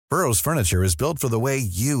Burrow's furniture is built for the way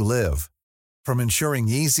you live. From ensuring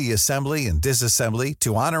easy assembly and disassembly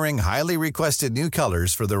to honoring highly requested new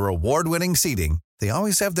colors for their award-winning seating, they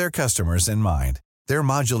always have their customers in mind. Their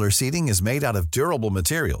modular seating is made out of durable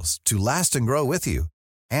materials to last and grow with you.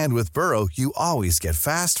 And with Burrow, you always get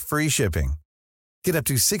fast, free shipping. Get up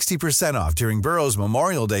to 60% off during Burrow's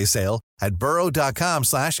Memorial Day sale at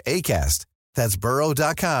burrow.com/ACAST. That's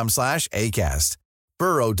burrow.com/ACAST.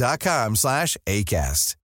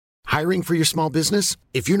 burrow.com/ACAST. Hiring for your small business?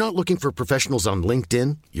 If you're not looking for professionals on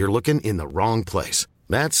LinkedIn, you're looking in the wrong place.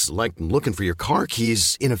 That's like looking for your car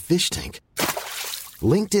keys in a fish tank.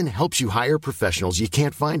 LinkedIn helps you hire professionals you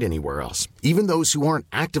can't find anywhere else, even those who aren't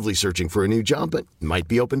actively searching for a new job but might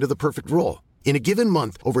be open to the perfect role. In a given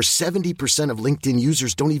month, over 70% of LinkedIn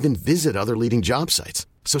users don't even visit other leading job sites.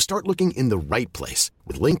 So start looking in the right place.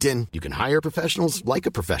 With LinkedIn, you can hire professionals like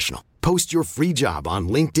a professional. Post your free job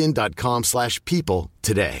on linkedin.com/people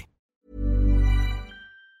today.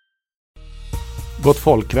 Gott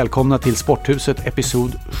folk, välkomna till Sporthuset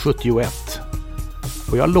episod 71.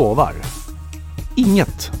 Och jag lovar,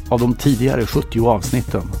 inget av de tidigare 70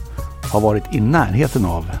 avsnitten har varit i närheten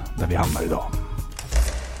av där vi hamnar idag.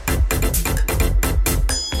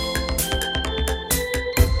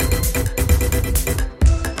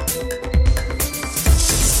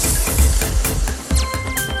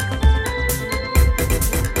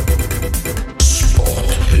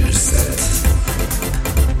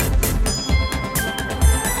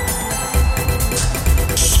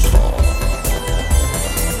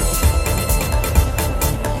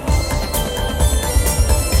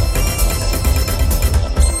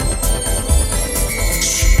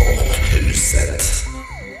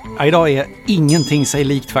 Idag är ingenting sig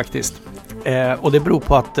likt faktiskt. Och det beror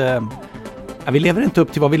på att vi lever inte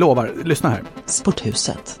upp till vad vi lovar. Lyssna här.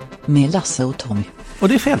 Sporthuset med Lasse och Tommy. Och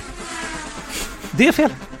det är fel. Det är fel.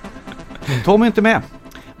 Tommy är inte med.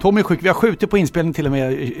 Tommy är sjuk. Vi har skjutit på inspelningen till och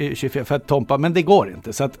med 24 för att Tompa, men det går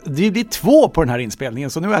inte. Så att det blir 2 på den här inspelningen.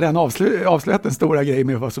 Så nu är det en avslöjat en stora grej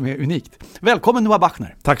med vad som är unikt. Välkommen Noah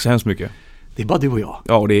Bachner. Tack så hemskt mycket. Det är bara du och jag.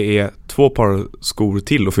 Ja, och det är 2 par skor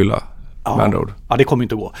till att fylla. Ja, det kommer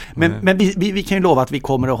inte att gå. Men vi kan ju lova att vi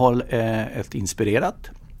kommer att ha ett inspirerat,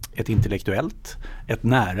 ett intellektuellt, ett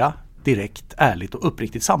nära, direkt, ärligt och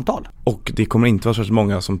uppriktigt samtal. Och det kommer inte vara så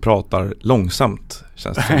många som pratar långsamt,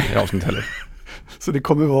 känns det som i avsnitt heller. Så det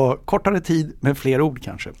kommer vara kortare tid men fler ord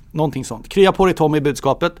kanske. Någonting sånt. Krya på dig Tom i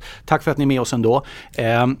budskapet. Tack för att ni är med oss ändå.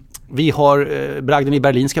 Vi har bragden i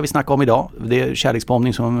Berlin ska vi snacka om idag. Det är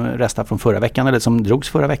kärleksbombning som restar från förra veckan eller som drogs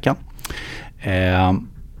förra veckan.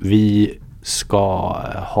 Vi ska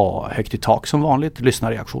ha högt i tak som vanligt,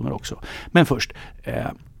 lyssnarreaktioner också. Men först,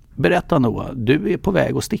 berätta Noah, du är på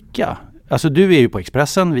väg att sticka. Alltså du är ju på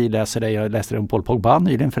Expressen, jag läste dig om Paul Pogba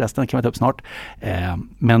nyligen förresten, kan vi ta upp snart.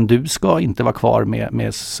 Men du ska inte vara kvar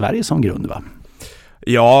med Sverige som grund, va?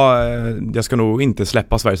 Ja, jag ska nog inte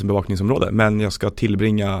släppa Sverige som bevakningsområde, men jag ska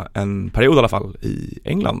tillbringa en period i alla fall i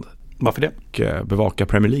England. Varför det? Och bevaka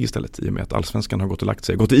Premier League istället i och med att Allsvenskan har gått och lagt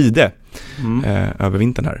sig. Gått i ide över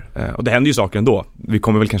vintern här. Och det händer ju saker ändå. Vi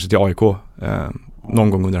kommer väl kanske till AIK någon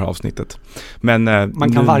gång under det här avsnittet. Men,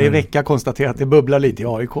 man kan varje vecka konstatera att det bubblar lite i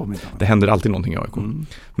AIK. Det händer alltid någonting i AIK.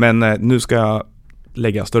 Men nu ska jag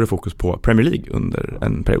lägga större fokus på Premier League under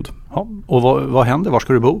en period. Ja. Och vad händer? Var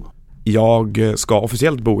ska du bo? Jag ska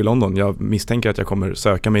officiellt bo i London. Jag misstänker att jag kommer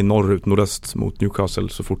söka mig norrut, nordöst mot Newcastle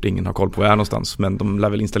så fort ingen har koll på var jag är någonstans. Men de lär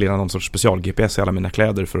väl installera någon sorts special-GPS i alla mina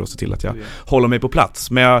kläder för att se till att jag håller mig på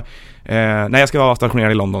plats. Men jag ska vara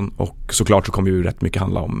stationerad i London och såklart så kommer ju rätt mycket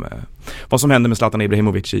handla om vad som händer med Zlatan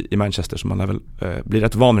Ibrahimovic i Manchester. Så man lär väl bli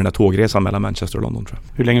rätt van vid den här tågresan mellan Manchester och London, tror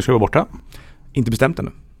jag. Hur länge ska du vara borta? Inte bestämt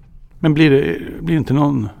ännu. Men blir det inte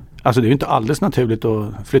någon... Alltså det är ju inte alldeles naturligt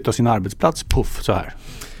att flytta sin arbetsplats så här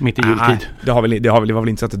mitt i jultid. Det var väl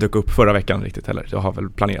inte så att det dök upp förra veckan riktigt heller. Jag har väl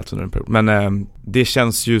planerat under en period. Men det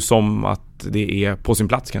känns ju som att det är på sin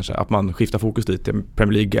plats kanske. Att man skiftar fokus dit.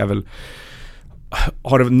 Premier League är väl...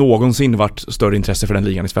 Har det någonsin varit större intresse för den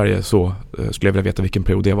ligan i Sverige så skulle jag vilja veta vilken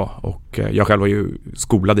period det var. Och jag själv var ju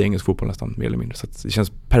skolad i engelsk fotboll nästan mer eller mindre. Så att det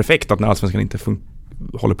känns perfekt att när Allsvenskan inte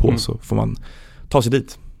håller på så får man ta sig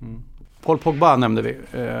dit. Paul Pogba nämnde vi.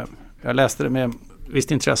 Jag läste det med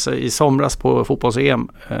visst intresse i somras på fotbolls-EM.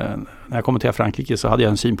 När jag kommenterade Frankrike så hade jag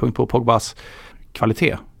en synpunkt på Pogbas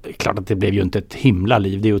kvalitet. Det är klart att det blev ju inte ett himla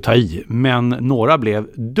liv, det är att ta i. Men några blev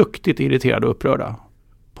duktigt irriterade och upprörda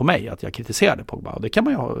på mig att jag kritiserade Pogba. Och det kan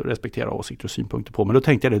man ju respektera åsikter och synpunkter på. Men då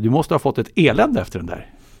tänkte jag du måste ha fått ett elände efter den där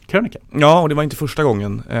krönikan. Ja, och det var inte första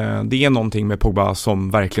gången. Det är någonting med Pogba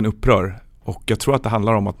som verkligen upprör. Och jag tror att det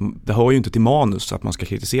handlar om att det hör ju inte till manus att man ska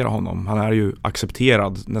kritisera honom. Han är ju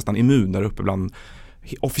accepterad, nästan immun där uppe bland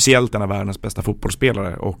officiellt en av världens bästa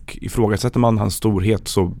fotbollsspelare, och ifrågasätter man hans storhet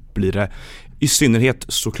så blir det i synnerhet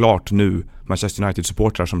såklart nu Manchester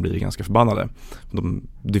United-supportrar som blir ganska förbannade.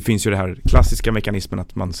 Det finns ju det här klassiska mekanismen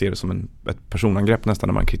att man ser det som ett personangrepp nästan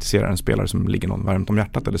när man kritiserar en spelare som ligger någon varmt om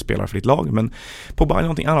hjärtat eller spelar för ditt lag. Men Pogba är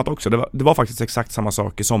någonting annat också. Det var faktiskt exakt samma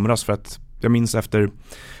sak i somras, för att jag minns efter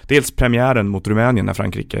dels premiären mot Rumänien när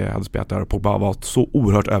Frankrike hade spelat där, och Pogba var så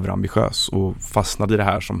oerhört överambitiös och fastnade i det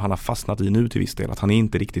här som han har fastnat i nu till viss del, att han är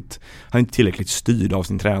inte tillräckligt styrd av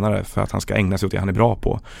sin tränare för att han ska ägna sig åt det han är bra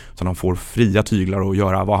på, så han får fria tyglar och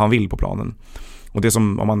göra vad han vill på planen. Och det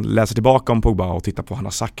som, om man läser tillbaka om Pogba och tittar på vad han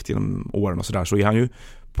har sagt genom åren och sådär, så är han ju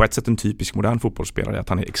på ett sätt en typisk modern fotbollsspelare, att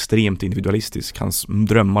han är extremt individualistisk. Hans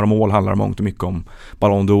drömmar och mål handlar mångt och mycket om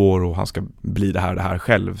Ballon d'Or, och han ska bli det här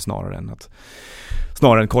själv snarare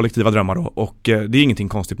än kollektiva drömmar då. Och det är ingenting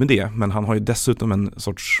konstigt med det, men han har ju dessutom en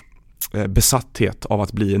sorts besatthet av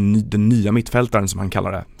att bli den nya mittfältaren som han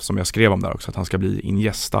kallar det, som jag skrev om där också, att han ska bli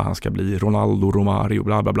Iniesta, han ska bli Ronaldo, Romario,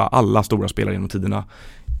 bla bla bla, alla stora spelare genom tiderna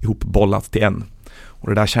ihopbollat till en. Och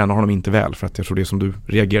det där tjänar honom inte väl, för att jag tror det som du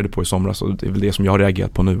reagerade på i somras, och det är väl det som jag har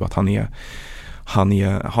reagerat på nu, att han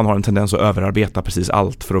har en tendens att överarbeta precis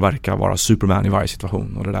allt för att verka vara Superman i varje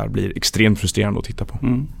situation, och det där blir extremt frustrerande att titta på.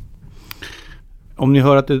 Mm. Om ni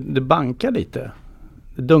hör att det bankar lite,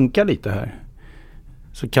 det dunkar lite här,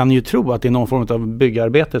 så kan ni ju tro att det är någon form av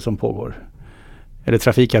byggarbete som pågår. Eller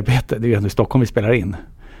trafikarbete, det är ju ändå i Stockholm vi spelar in.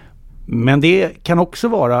 Men det kan också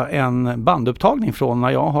vara en bandupptagning från när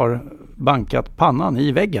jag har bankat pannan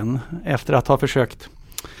i väggen efter att ha försökt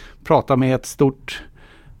prata med ett stort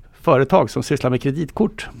företag som sysslar med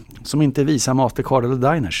kreditkort som inte visar Mastercard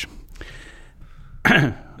eller Diners.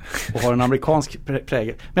 Och har en amerikansk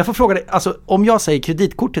prägel. Men jag får fråga dig, alltså, om jag säger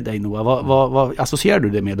kreditkort till dig, Noah, vad associerar du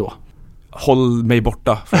det med då? Håll mig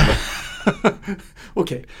borta.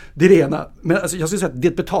 Okej, det är det ena. Men alltså, jag skulle säga att det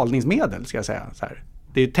är ett betalningsmedel, ska jag säga så här.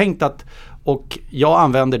 Det är ju tänkt att, och jag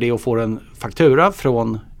använder det och får en faktura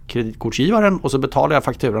från kreditkortsgivaren, och så betalar jag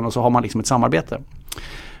fakturan, och så har man liksom ett samarbete.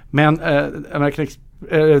 Men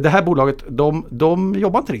det här bolaget, de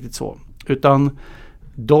jobbar inte riktigt så, utan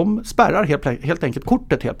de spärrar helt enkelt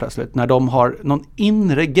kortet helt plötsligt när de har någon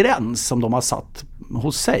inre gräns som de har satt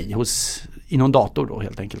hos sig, i någon dator då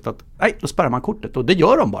helt enkelt, att nej, då spärrar man kortet, och det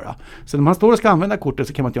gör de bara. Så när man står och ska använda kortet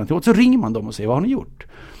så kan man inte göra något, så ringer man dem och säger, vad har ni gjort?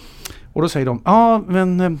 Och då säger de, ja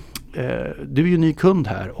men du är ju ny kund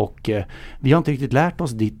här, och vi har inte riktigt lärt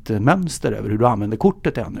oss ditt mönster över hur du använder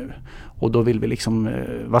kortet ännu. Och då vill vi liksom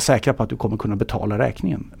vara säkra på att du kommer kunna betala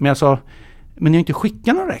räkningen. Men jag sa, men ni har inte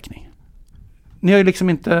skickat någon räkning. Ni har ju liksom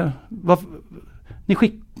inte,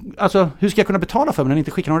 alltså hur ska jag kunna betala för mig när ni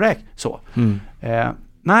inte skickar någon räkning? Så.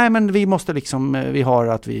 Nej, men vi måste liksom, vi har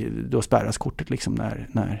att då spärras kortet liksom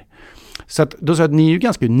när. Så att då sa att ni är ju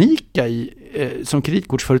ganska unika som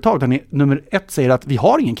kreditkortsföretag, där ni nummer 1 säger att vi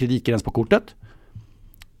har ingen kreditgräns på kortet.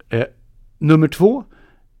 Nummer 2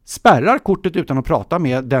 spärrar kortet utan att prata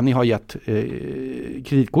med den ni har gett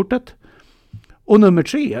kreditkortet. Och nummer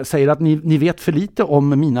 3 säger att ni vet för lite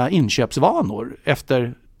om mina inköpsvanor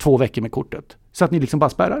efter 2 veckor med kortet. Så att ni liksom bara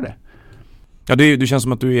spärrar det. Ja, det känns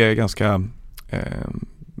som att du är ganska,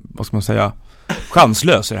 vad ska man säga,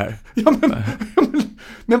 chanslös i det här.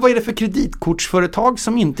 Men vad är det för kreditkortsföretag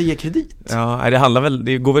som inte ger kredit? Ja,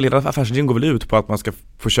 hela affärsidén går väl ut på att man ska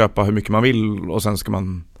få köpa hur mycket man vill, och sen ska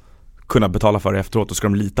man kunna betala för det efteråt, och ska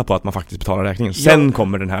de lita på att man faktiskt betalar räkningen. Sen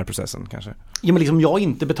kommer den här processen kanske. Ja, men liksom jag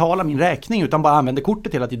inte betalar min räkning utan bara använder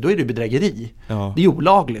kortet hela tiden, då är det bedrägeri. Ja. Det är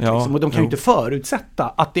olagligt liksom, och de kan ju inte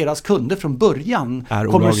förutsätta att deras kunder från början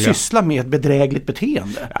kommer att syssla med ett bedrägligt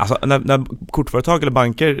beteende. Alltså när kortföretag eller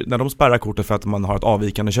banker, när de spärrar kortet för att man har ett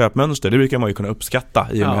avvikande köpmönster, det brukar man ju kunna uppskatta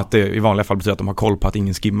i och med att det i vanliga fall betyder att de har koll på att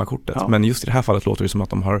ingen skimmar kortet. Ja. Men just i det här fallet låter det som att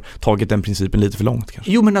de har tagit den principen lite för långt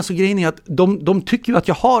kanske. Jo, men alltså grejen är att de tycker ju att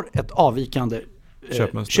jag har ett avvikande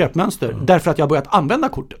köpmönster därför att jag har börjat använda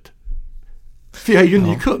kortet. För jag är ju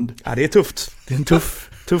ny kund. Ja, det är tufft. Det är en tuff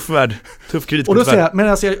värld. Tuff kreditkortsvärld. Och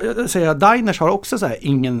då säger jag att Diners har också så här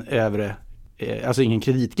ingen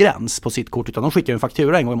kreditgräns på sitt kort, utan de skickar en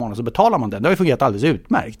faktura en gång i månaden, så betalar man den. Det har ju fungerat alldeles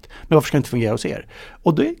utmärkt. Men varför ska det inte fungera hos er?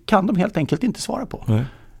 Och det kan de helt enkelt inte svara på. Nej.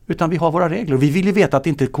 Utan vi har våra regler. Och vi vill ju veta att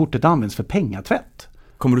inte kortet används för pengatvätt.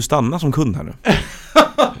 Kommer du stanna som kund här nu?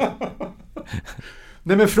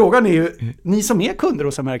 Nej, men frågan är ju, ni som är kunder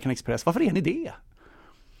hos American Express, varför är ni det?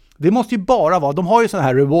 Det måste ju bara vara, de har ju sådana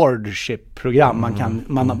här rewardship-program,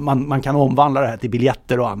 man kan omvandla det här till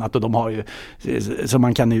biljetter och annat, och de har ju, så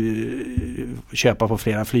man kan ju köpa på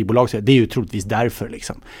flera flygbolag, så det är ju troligtvis därför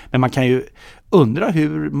liksom. Men man kan ju undra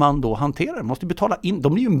hur man då hanterar det. Man måste betala in,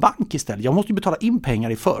 de blir ju en bank istället. Jag måste ju betala in pengar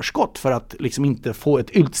i förskott för att liksom inte få ett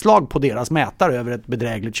utslag på deras mätare över ett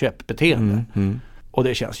bedrägligt köpbeteende. Och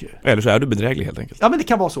det känns ju... Eller så är du bedräglig helt enkelt. Ja, men det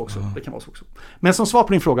kan vara så också. Men som svar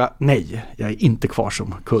på din fråga, nej, jag är inte kvar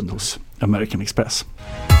som kund hos American Express.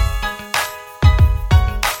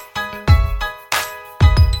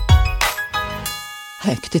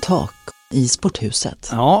 Högt i tak i Sporthuset.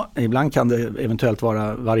 Ja, ibland kan det eventuellt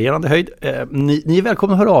vara varierande höjd. Ni är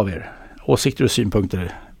välkomna att höra av er. Åsikter och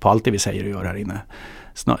synpunkter på allt det vi säger och gör här inne.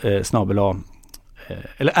 Snabel-a.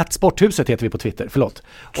 Eller @Sporthuset heter vi på Twitter, förlåt.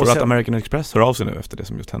 Tror du att American Express hör av sig nu efter det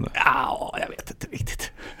som just hände? Ja, jag vet inte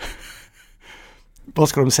riktigt. Vad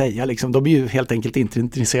ska de säga liksom? De är ju helt enkelt inte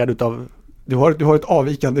intresserade av... Du har ett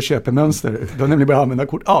avvikande köpemönster. Du har nämligen börjat använda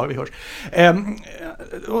kort. Ja, vi hörs.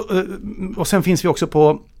 Och sen finns vi också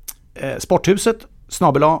på Sporthuset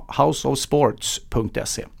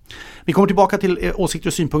 @houseofsports.se. Vi kommer tillbaka till åsikter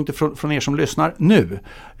och synpunkter från er som lyssnar nu.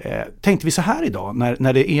 Tänkte vi så här idag,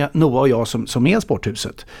 när det är Noah och jag som är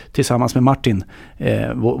Sporthuset, tillsammans med Martin,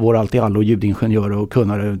 vår allt-i-allo ljudingenjör och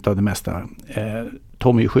kunnare utav det mesta.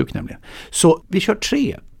 Tom är ju sjuk nämligen. Så vi kör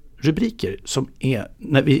 3 rubriker som är,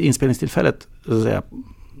 när vi inspelningstillfället så att säga,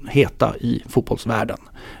 heta i fotbollsvärlden.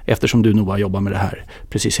 Eftersom du Noah jobbar med det här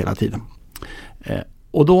precis hela tiden.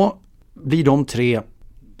 Och då blir de 3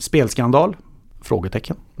 spelskandal,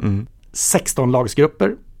 frågetecken.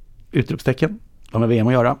 16-lagsgrupper, utropstecken. De har VM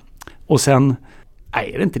att göra. Och sen,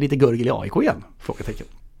 är det inte lite gurgel i AIK igen? Frågetecken.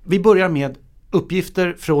 Vi börjar med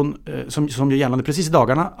uppgifter från, som är gällande precis i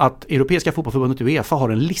dagarna, att Europeiska fotbollsförbundet UEFA har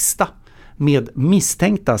en lista med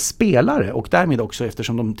misstänkta spelare, och därmed också,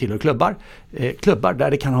 eftersom de tillhör klubbar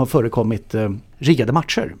där det kan ha förekommit riggade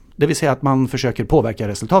matcher. Det vill säga att man försöker påverka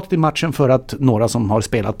resultatet i matchen för att några som har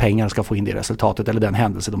spelat pengar ska få in det resultatet eller den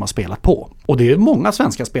händelse de har spelat på. Och det är många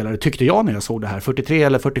svenska spelare, tyckte jag när jag såg det här. 43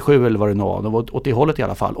 eller 47 eller vad det nu var. De var åt det hållet i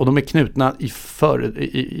alla fall. Och de är knutna i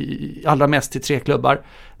allra mest till 3 klubbar,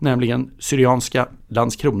 nämligen Syrianska,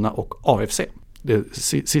 Landskrona och AFC. Det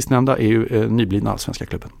sistnämnda är ju nyblivna allsvenska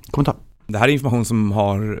klubben. Kommentar. Det här är information som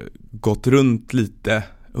har gått runt lite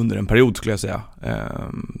under en period, skulle jag säga,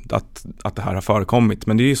 att det här har förekommit.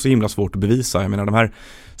 Men det är ju så himla svårt att bevisa. Jag menar, de här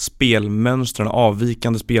spelmönstren,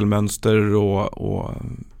 avvikande spelmönster och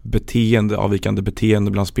avvikande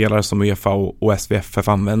beteende bland spelare som UEFA och SVFF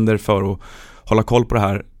använder för att hålla koll på det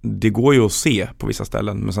här. Det går ju att se på vissa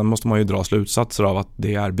ställen, men sen måste man ju dra slutsatser av att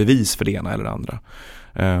det är bevis för det ena eller det andra.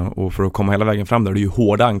 Och för att komma hela vägen fram där är det ju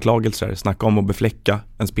hårda anklagelser. Snacka om att befläcka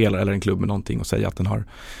en spelare eller en klubb med någonting och säga att den har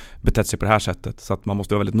betett sig på det här sättet. Så att man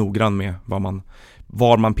måste vara väldigt noggrann med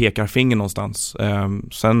var man pekar finger någonstans.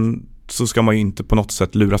 Sen så ska man ju inte på något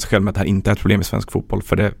sätt lura sig själv med att det här inte är ett problem i svensk fotboll,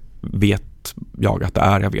 för det vet jag att det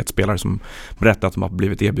är. Jag vet spelare som berättar att de har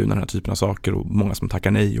blivit erbjudna den här typen av saker, och många som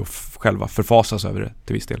tackar nej och själva förfasas över det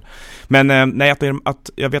till viss del. Men nej, att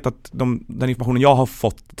jag vet att den informationen jag har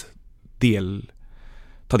fått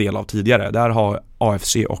ta del av tidigare, där har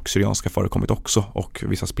AFC och Syrianska förekommit också, och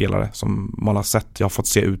vissa spelare som man har sett. Jag har fått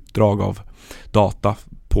se utdrag av data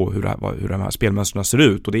på hur de här spelmönsterna ser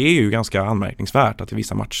ut, och det är ju ganska anmärkningsvärt att i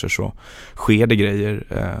vissa matcher så sker det grejer.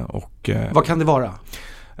 Vad kan det vara?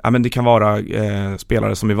 Ja, men det kan vara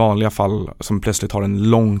spelare som i vanliga fall som plötsligt har en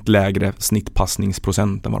långt lägre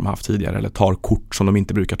snittpassningsprocent än vad de har haft tidigare, eller tar kort som de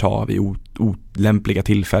inte brukar ta vid olämpliga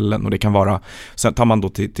tillfällen. Och det kan vara, sen tar man då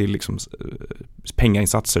till liksom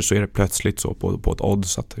pengainsatser, så är det plötsligt så på ett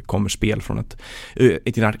odds att det kommer spel från ett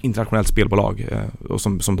internationellt spelbolag och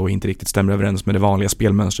som då inte riktigt stämmer överens med det vanliga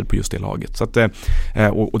spelmönstret på just det laget. Så att,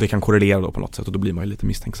 och det kan korrelera då på något sätt, och då blir man ju lite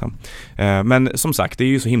misstänksam. Men som sagt, det är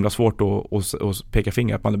ju så himla svårt att peka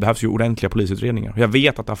finger. Det behövs ju ordentliga polisutredningar. Jag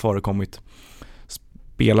vet att det har förekommit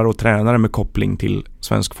spelare och tränare med koppling till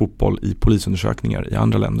svensk fotboll i polisundersökningar i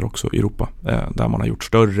andra länder också i Europa, där man har gjort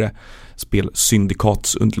större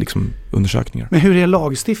spelsyndikatsundersökningar. Men hur är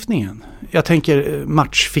lagstiftningen? Jag tänker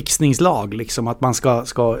matchfixningslag, liksom att man ska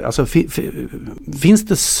alltså finns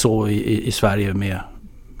det så i Sverige med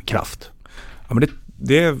kraft? Ja, men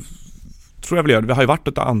det tror jag väl gör. Det har ju varit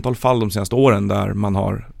ett antal fall de senaste åren där man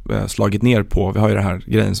har slagit ner på. Vi har ju den här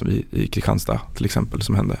grejen som i Kristianstad till exempel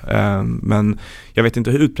som hände. Men jag vet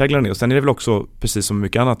inte hur utpräglad den är. Och sen är det väl också, precis som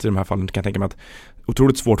mycket annat i de här fallen, kan jag tänka mig att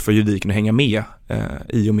otroligt svårt för juridiken att hänga med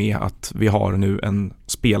i och med att vi har nu en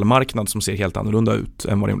spelmarknad som ser helt annorlunda ut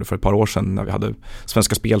än vad det gjorde för ett par år sedan när vi hade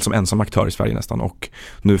Svenska Spel som ensam aktör i Sverige nästan, och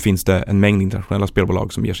nu finns det en mängd internationella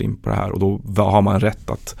spelbolag som ger sig in på det här, och då har man rätt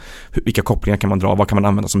att vilka kopplingar kan man dra, vad kan man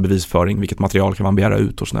använda som bevisföring, vilket material kan man begära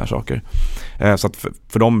ut och såna här saker. Så att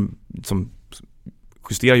för de som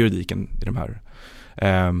justerar juridiken i de här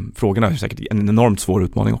frågorna är det säkert en enormt svår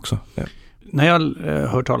utmaning också. När jag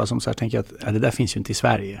hör talas om så här tänker jag att det där finns ju inte i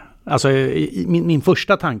Sverige. Alltså min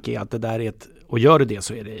första tanke är att det där är och gör det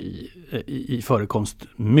så är det i förekomst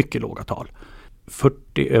mycket låga tal.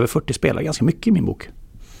 Över 40 spelar ganska mycket i min bok.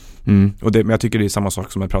 Men jag tycker det är samma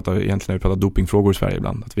sak som egentligen när vi pratar dopingfrågor i Sverige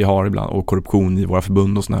ibland. Att vi har ibland, och korruption i våra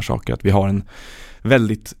förbund och såna här saker, att vi har en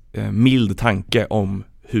väldigt mild tanke om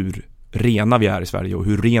hur rena vi är i Sverige och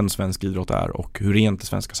hur ren svensk idrott är och hur rent det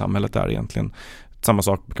svenska samhället är egentligen. Samma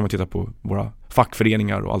sak kan man titta på våra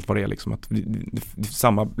fackföreningar och allt vad det är. Liksom, att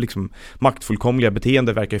samma liksom, maktfullkomliga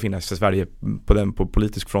beteende verkar finnas i Sverige på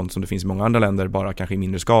politisk front som det finns i många andra länder, bara kanske i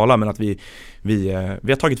mindre skala. Men att vi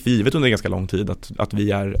har tagit för givet under ganska lång tid att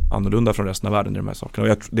vi är annorlunda från resten av världen i de här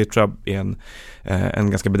sakerna. Och det tror jag är en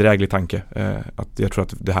ganska bedräglig tanke. Att jag tror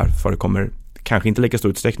att det här förekommer kanske inte lika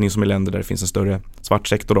stor utsträckning som i länder där det finns en större svart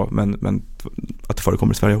sektor då, men att det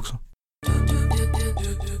förekommer i Sverige också.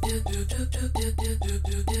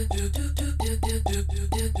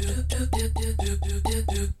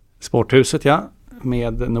 Sporthuset, ja,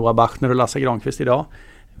 med Noah Bachner och Lasse Granqvist idag.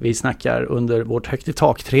 Vi snackar under vårt högt i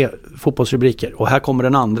tak 3 fotbollsrubriker, och här kommer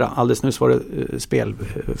den andra. Alldeles nyss var det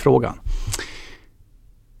spelfrågan.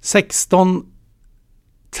 16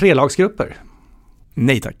 trelagsgrupper.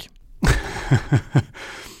 Nej tack.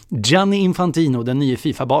 Gianni Infantino, den nya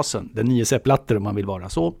FIFA-basen, den nya Sepp Blatter om man vill vara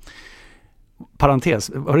så.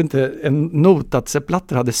 Parentes, var det inte en not att Sepp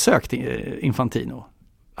Blatter hade sökt Infantino?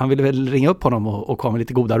 Han ville väl ringa upp honom och komma med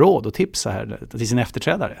lite goda råd och tips så här till sin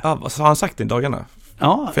efterträdare. Ja, vad har han sagt i dagarna?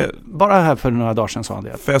 Ja, bara här för några dagar sedan sa han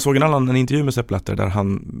det. För jag såg en intervju med Sepp Blatter där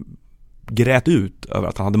han grät ut över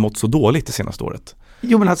att han hade mått så dåligt det senaste året.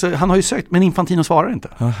 Jo, men alltså, han har ju sökt, men Infantino svarar inte.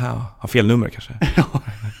 Aha, har fel nummer kanske.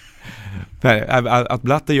 Att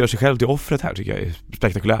Blatter gör sig själv till offret här tycker jag är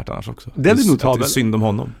spektakulärt annars också. Det är notabelt. Det är synd om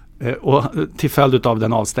honom. Och till följd av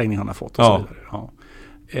den avstängning han har fått och så vidare. Ja.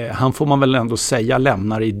 Han får man väl ändå säga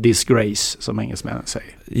lämnar i disgrace, som engelsmännen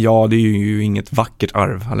säger. Ja, det är ju inget vackert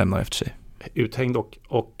arv han lämnar efter sig. Uthängd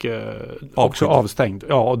och också avstängd.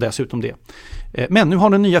 Ja, och dessutom det. Men nu har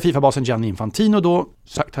den nya FIFA-basen Gianni Infantino då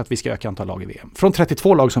sagt att vi ska öka antal lag i VM. Från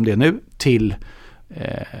 32 lag som det är nu till,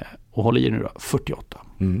 och håller i nu då, 48.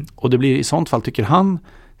 Och det blir i sånt fall, tycker han,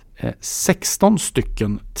 16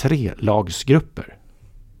 stycken trelagsgrupper.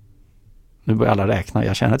 Nu börjar alla räkna,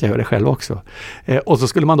 jag känner att jag gör det själv också. Och så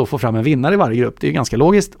skulle man då få fram en vinnare i varje grupp, det är ju ganska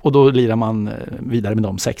logiskt. Och då lirar man vidare med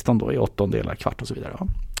de 16 då i 8-delar, kvart och så vidare. Ja.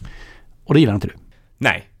 Och det gillar inte du?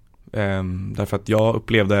 Nej, därför att jag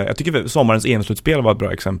tycker sommarens EM-slutspel var ett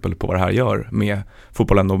bra exempel på vad det här gör med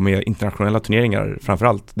fotbollen och med internationella turneringar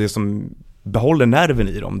framförallt. Det som behåller nerven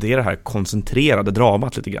i dem, det är det här koncentrerade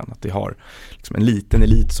dramat lite grann. Att det har liksom en liten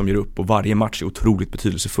elit som gör upp och varje match är otroligt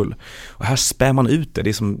betydelsefull. Och här spär man ut det. Det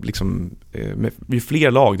är som liksom, med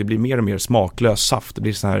fler lag, det blir mer och mer smaklös saft. Det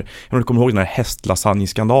blir så här, jag kommer ihåg den här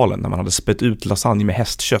hästlasagne-skandalen när man hade spett ut lasagne med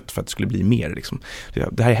hästkött för att det skulle bli mer. Liksom.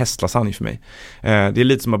 Det här är hästlasagne för mig. Det är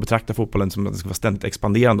lite som att betrakta fotbollen som att det ska vara ständigt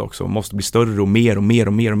expanderande också. Man måste bli större och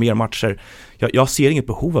mer matcher. Jag ser inget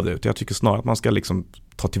behov av det. Jag tycker snarare att man ska liksom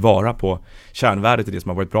ta tillvara på kärnvärdet i det som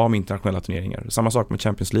har varit bra med internationella turneringar. Samma sak med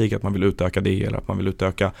Champions League, att man vill utöka det, eller att man vill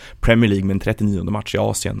utöka Premier League med en 39:e match i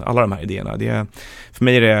Asien. Alla de här idéerna. För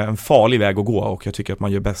mig är det en farlig väg att gå, och jag tycker att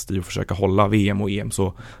man gör bäst i att försöka hålla VM och EM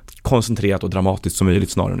så koncentrerat och dramatiskt som möjligt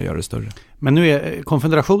snarare än att göra det större. Men nu är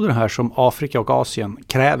konfederationer här som Afrika och Asien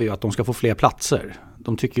kräver ju att de ska få fler platser.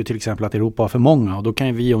 De tycker ju till exempel att Europa har för många, och då kan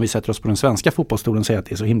ju vi, om vi sätter oss på den svenska fotbollsstolen, säga att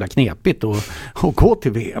det är så himla knepigt att gå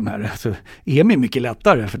till VM här. Alltså, EM är mycket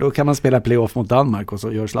lättare, för då kan man spela playoff mot Danmark och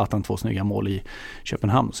så gör Zlatan 2 snygga mål i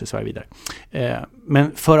Köpenhamn och så i Sverige vidare.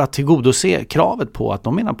 Men för att tillgodose kravet på att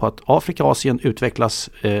de menar på att Afrika och Asien utvecklas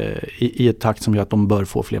i ett takt som gör att de bör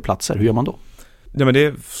få fler platser, hur gör man då? Ja, men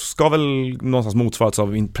det ska väl någonstans motsvaras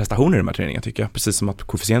av prestationer i de här träningarna, tycker jag. Precis som att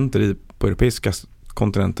koefficienter på europeiska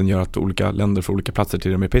kontinenten gör att olika länder får olika platser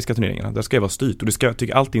till de europeiska turneringarna. Det ska ju vara styrt, och jag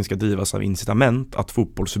tycker allting ska drivas av incitament att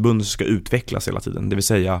fotbollsförbundet ska utvecklas hela tiden. Det vill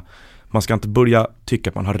säga, man ska inte börja tycka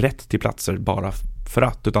att man har rätt till platser bara för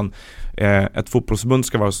att, utan ett fotbollsförbund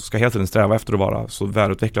ska hela tiden sträva efter att vara så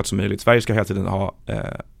välutvecklat som möjligt. Sverige ska hela tiden ha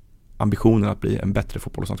ambitionen att bli en bättre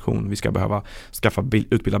fotbollsnation. Vi ska behöva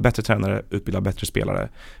utbilda bättre tränare, utbilda bättre spelare,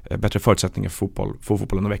 bättre förutsättningar för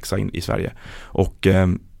fotbollen att växa in i Sverige. Och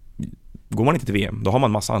går man inte till VM, då har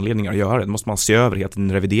man massa anledningar att göra det. Då måste man se över helt och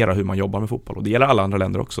revidera hur man jobbar med fotboll. Och det gäller alla andra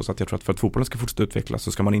länder också. Så att jag tror att för att fotbollen ska fortsätta utvecklas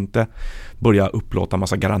så ska man inte börja upplåta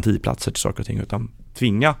massa garantiplatser till saker och ting, utan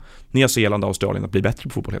tvinga Nya Zeeland och Australien att bli bättre på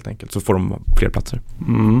fotboll helt enkelt. Så får de fler platser.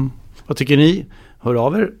 Vad tycker ni? Hör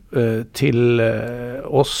av er till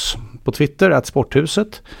oss på Twitter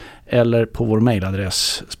 @Sporthuset eller på vår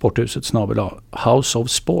mejladress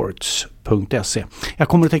sporthuset@houseofsports.se. Jag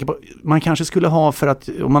kommer att tänka på, man kanske skulle ha, för att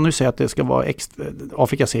om man nu säger att det ska vara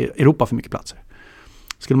Afrika ser Europa för mycket platser.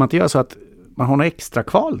 Skulle man inte göra så att man har några extra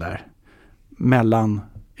kval där mellan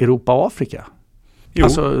Europa och Afrika? Jo,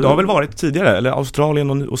 det har väl varit tidigare, eller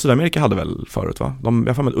Australien och Sydamerika hade väl förut, va?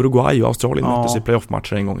 Jag får med Uruguay och Australien möttes i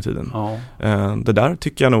playoff-matcher en gång i tiden. Ja. Det där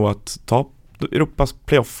tycker jag nog att ta Europas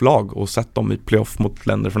playoff-lag och sätta dem i playoff mot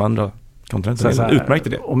länder från andra kontinenter. Det är en utmärkt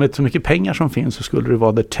idé. Och med så mycket pengar som finns så skulle det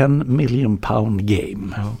vara the 10 million pound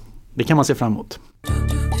game. Ja. Det kan man se fram emot.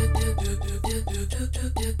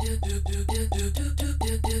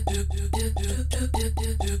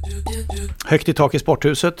 Högt i tak i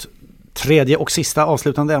Sporthuset. Tredje och sista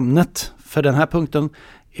avslutande ämnet för den här punkten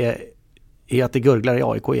är att det gurglar i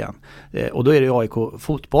AIK igen. Och då är det AIK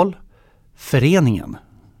fotboll, föreningen,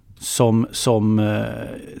 som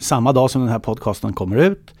samma dag som den här podcasten kommer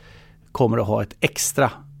ut kommer att ha ett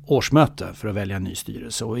extra årsmöte för att välja en ny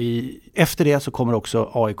styrelse. Och efter det så kommer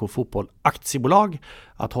också AIK fotboll aktiebolag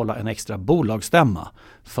att hålla en extra bolagsstämma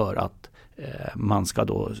för att man ska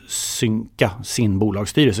då synka sin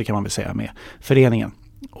bolagsstyrelse, kan man väl säga, med föreningen.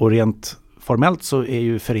 Och rent formellt så är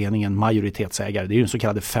ju föreningen majoritetsägare. Det är ju en så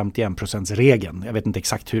kallad 51%-regeln. Jag vet inte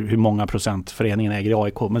exakt hur många procent föreningen äger i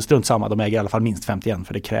AIK, men strunt samma, de äger i alla fall minst 51,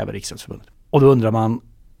 för det kräver Riksidrottsförbundet. Och då undrar man,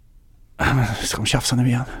 ska de tjafsa nu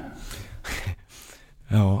igen?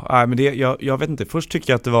 Ja, men jag vet inte. Först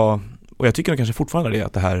tycker jag att det var, och jag tycker kanske fortfarande det,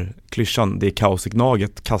 att det här klyschan, det kaos i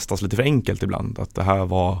Gnaget, kastas lite för enkelt ibland. Att det här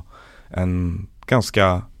var en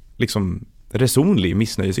ganska liksom resonlig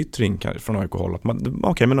missnöjesyttring från AIK-håll.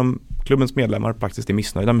 Okej, men om klubbens medlemmar faktiskt är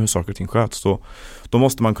missnöjda med hur saker och ting sköts, då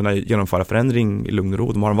måste man kunna genomföra förändring i lugn och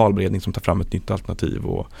ro. De har en valberedning som tar fram ett nytt alternativ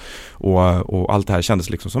och allt det här kändes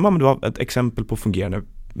liksom som, men det var ett exempel på fungerande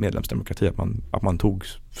medlemsdemokrati, att man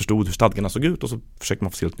förstod hur stadgarna såg ut och så försökte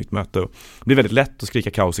man få till ett nytt möte. Det blir väldigt lätt att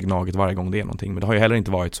skrika kaos i Gnaget varje gång det är någonting, men det har ju heller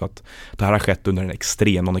inte varit så att det här har skett under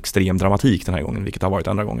någon extrem dramatik den här gången, vilket har varit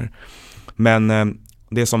andra gånger. Men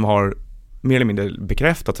det som har mer eller mindre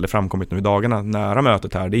bekräftats eller framkommit nu i dagarna nära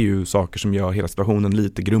mötet här, det är ju saker som gör hela situationen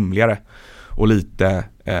lite grumligare och lite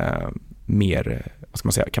mer, vad ska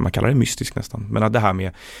man säga, kan man kalla det mystisk nästan. Men att det här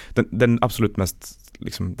med den absolut mest,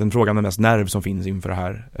 liksom, den frågan med mest nerv som finns inför det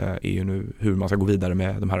här är ju nu hur man ska gå vidare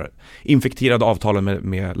med de här infekterade avtalen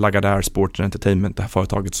med Lagardère Sport and Entertainment, det här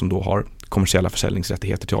företaget som då har kommersiella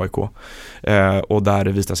försäljningsrättigheter till AIK. Och där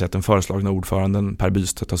det visar sig att den föreslagna ordföranden Per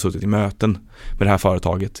Bystedt har suttit i möten med det här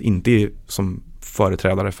företaget, inte som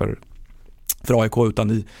företrädare för AIK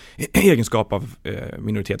utan i egenskap av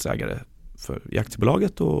minoritetsägare i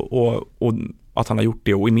aktiebolaget, och att han har gjort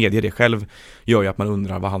det och i media det själv gör ju att man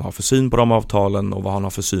undrar vad han har för syn på de avtalen och vad han har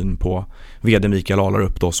för syn på vd Mikael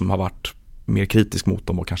Alarup då, som har varit mer kritisk mot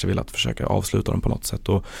dem och kanske vill att försöka avsluta dem på något sätt.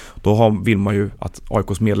 Och då vill man ju att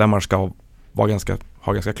AIKs medlemmar ska ha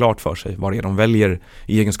ganska klart för sig vad det är de väljer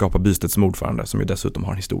i egenskap av Bystedt som ordförande, som ju dessutom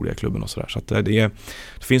har en historia i klubben och sådär. Så att det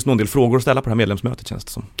finns någon del frågor att ställa på det här medlemsmötet, känns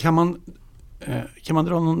det som. Kan man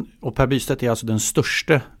dra någon, och Per Bystedt är alltså den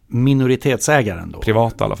största minoritetsägaren då?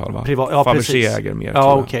 Privat i alla fall, va? Ja, Fabergé äger mer.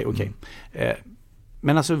 Ja, okej.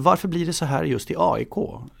 Men alltså, varför blir det så här just i AIK?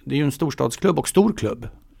 Det är ju en storstadsklubb och stor klubb,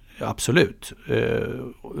 absolut.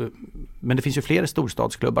 Men det finns ju fler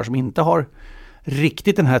storstadsklubbar som inte har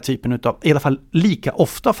riktigt den här typen av, i alla fall lika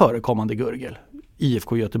ofta förekommande gurgel.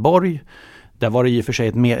 IFK Göteborg, där var det i och för sig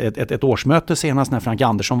ett årsmöte senast när Frank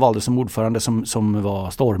Andersson valdes som ordförande som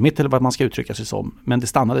var stormigt, eller vad man ska uttrycka sig som. Men det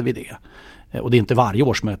stannade vid det. Och det är inte varje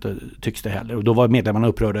årsmöte, tycks det heller. Och då var medlemmarna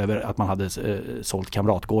upprörda över att man hade sålt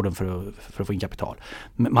Kamratgården för att få in kapital.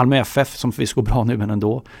 Malmö FF, som förvisso går bra nu men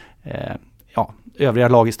ändå. Övriga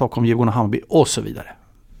lag i Stockholm, Djurgården och Hammarby och så vidare.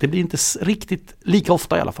 Det blir inte riktigt lika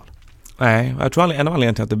ofta i alla fall. Nej, jag tror en av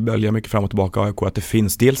anledningarna till att det böljar mycket fram och tillbaka AIK att det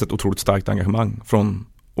finns dels ett otroligt starkt engagemang från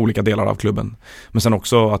olika delar av klubben. Men sen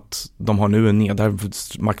också att de har nu en nedärvd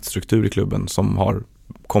maktstruktur i klubben som har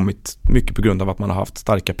kommit mycket på grund av att man har haft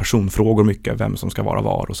starka personfrågor mycket, vem som ska vara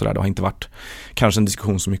var och sådär. Det har inte varit kanske en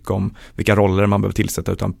diskussion så mycket om vilka roller man behöver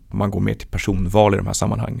tillsätta, utan man går mer till personval i de här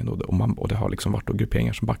sammanhangen och det har liksom varit då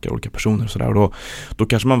grupperingar som backar olika personer och sådär. Och då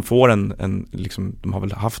kanske man får en liksom, de har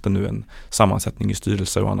väl haft en sammansättning i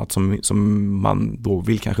styrelser och annat som man då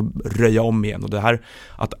vill kanske röja om igen. Och det här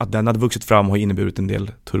att den hade vuxit fram har inneburit en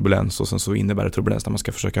del turbulens, och sen så innebär det turbulens när man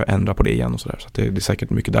ska försöka ändra på det igen och sådär. Så det är säkert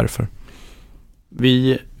mycket därför.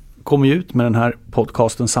 Vi kommer ju ut med den här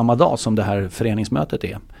podcasten samma dag som det här föreningsmötet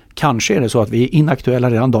är. Kanske är det så att vi är inaktuella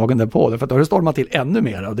redan dagen därpå, för att då har det stormat till ännu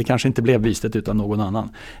mer och det kanske inte blev Bystedt utan någon annan.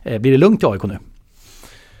 Blir det lugnt i AIK nu?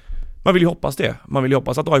 Man vill ju hoppas det. Man vill ju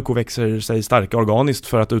hoppas att AIK växer sig starka organiskt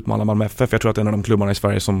för att utmana Malmö FF. Jag tror att det är en av de klubbarna i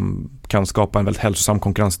Sverige som kan skapa en väldigt hälsosam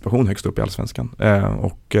konkurrenssituation högst upp i Allsvenskan.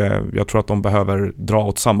 Och jag tror att de behöver dra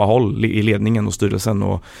åt samma håll i ledningen och styrelsen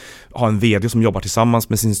och ha en vd som jobbar tillsammans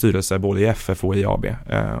med sin styrelse både i FF och i AB.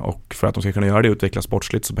 Och för att de ska kunna göra det och utveckla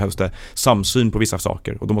sportsligt så behövs det samsyn på vissa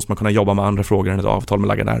saker. Och då måste man kunna jobba med andra frågor än ett avtal med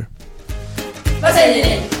Lagardère. Vad säger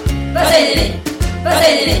ni? Vad säger ni? Vad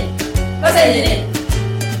säger ni? Vad säger ni?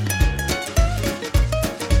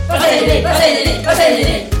 Vad säger ni? Vad säger ni? Vad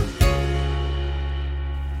säger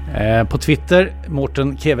ni? På Twitter,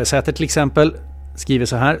 Mårten Kevesäter till exempel, skriver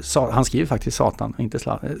så här. Han skriver faktiskt Satan, inte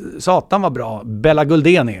Satan var bra. Bella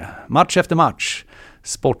Guldeni, match efter match.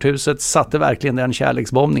 Sporthuset satte verkligen den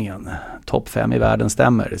kärleksbombningen. Topp 5 i världen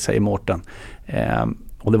stämmer, säger Mårten.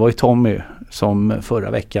 Och det var ju Tommy som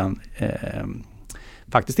förra veckan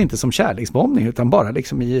faktiskt inte som kärleksbombning utan bara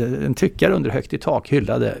liksom i en tyckare under högt i tak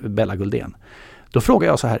hyllade Bella Guldén. Då frågar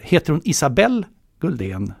jag så här, heter hon Isabelle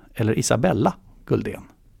Guldén eller Isabella Guldén?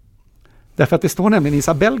 Därför att det står nämligen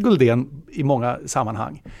Isabelle Guldén i många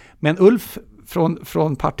sammanhang. Men Ulf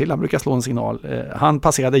från Partille, han brukar slå en signal. Han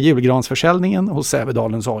passerade julgransförsäljningen hos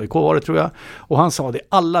Sävedalens AIK var det tror jag. Och han sa det,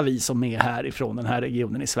 alla vi som är härifrån den här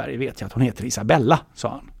regionen i Sverige vet ju att hon heter Isabella, sa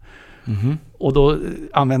han. Mm-hmm. Och då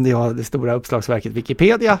använde jag det stora uppslagsverket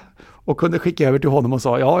Wikipedia och kunde skicka över till honom och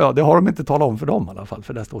sa ja, det har de inte talat om för dem i alla fall,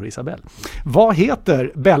 för där står Isabelle. Vad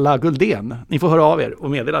heter Bella Guldén? Ni får höra av er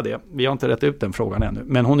och meddela det. Vi har inte rätt ut den frågan ännu,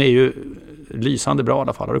 men hon är ju lysande bra i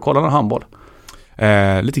alla fall. Har du kollat någon handboll?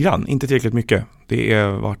 Lite grann, inte tillräckligt mycket. Det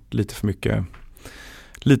har varit lite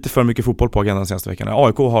för mycket fotboll på agendan de senaste veckorna.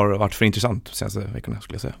 AIK har varit för intressant de senaste veckorna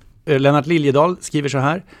skulle jag säga. Lennart Liljedal skriver så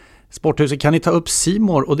här. Sporthuset, kan ni ta upp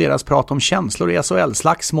Simor och deras prat om känslor i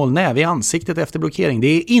SHL-slagsmål, näve i ansiktet efter blockering? Det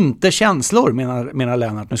är inte känslor, menar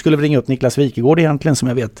Lennart. Nu skulle vi ringa upp Niklas Wikegård egentligen, som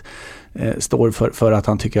jag vet står för att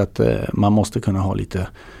han tycker att man måste kunna ha lite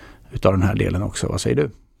utav den här delen också. Vad säger du?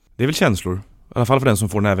 Det är väl känslor. I alla fall för den som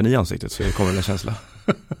får näven i ansiktet så kommer det en känsla.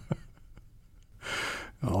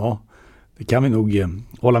 Ja, det kan vi nog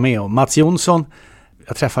hålla med om. Mats Jonsson,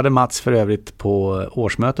 jag träffade Mats för övrigt på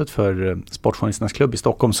årsmötet för Sportjournalisternas klubb i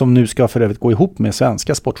Stockholm, som nu ska för övrigt gå ihop med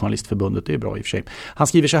Svenska Sportjournalistförbundet. Det är bra i och för sig. Han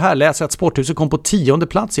skriver så här, läser att Sporthuset kom på 10:e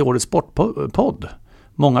plats i årets sportpodd.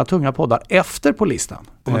 Många tunga poddar efter på listan.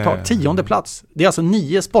 Kommentar, 10:e plats. Det är alltså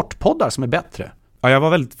 9 sportpoddar som är bättre. Ja, jag var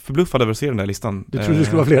väldigt förbluffad över att se den där listan. Du trodde det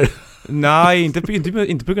skulle vara fler? Nej, inte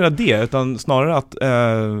på grund av det, utan snarare att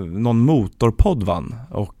någon motorpodd vann.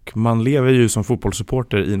 Och man lever ju som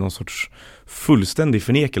fotbollssupporter i någon sorts fullständig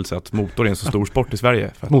förnekelse att motor är en så stor sport i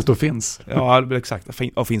Sverige. För att, motor finns. Ja, exakt.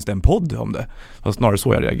 Och finns det en podd om det? Och snarare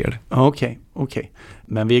så jag reagerade. Okej.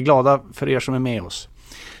 Men vi är glada för er som är med oss.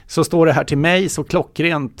 Så står det här till mig så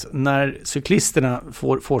klockrent när cyklisterna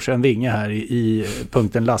får sig en vinge här i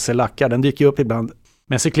punkten Lasse Lackar. Den dyker upp ibland.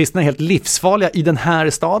 Men cyklisterna är helt livsfarliga i den här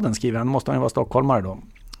staden, skriver han. Måste han ju vara stockholmare då.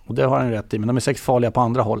 Och det har han rätt i, men de är säkert farliga på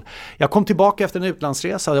andra håll. Jag kom tillbaka efter en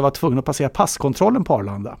utlandsresa och jag var tvungen att passera passkontrollen på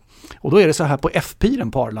Arlanda. Och då är det så här på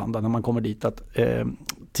F-piren på Arlanda när man kommer dit att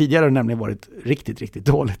tidigare har det nämligen varit riktigt, riktigt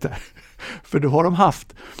dåligt där. För då har de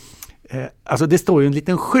haft, alltså det står ju en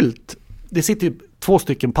liten skylt. Det sitter ju 2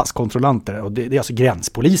 stycken passkontrollanter och det är alltså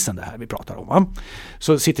gränspolisen det här vi pratar om. Va?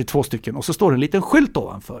 Så sitter 2 stycken och så står det en liten skylt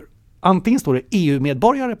ovanför. Antingen står det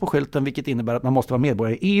EU-medborgare på skylten, vilket innebär att man måste vara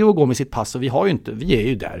medborgare i EU och gå med sitt pass. Och vi är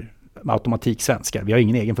ju där med automatik svenskar. Vi har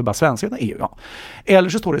ingen egen för bara svenskar utan EU. Ja. Eller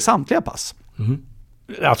så står det samtliga pass. Mm.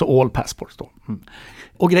 Alltså all passports då. Mm.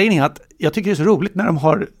 Och grejen är att jag tycker det är så roligt när de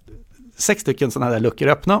har 6 stycken sådana här luckor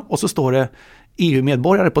öppna och så står det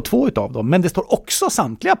EU-medborgare på 2 utav dem. Men det står också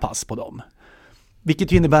samtliga pass på dem.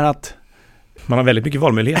 Vilket innebär att man har väldigt mycket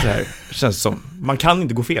valmöjligheter här, känns det som. Man kan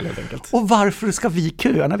inte gå fel helt enkelt. Och varför ska vi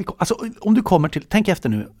köa när vi alltså om du kommer till, tänk efter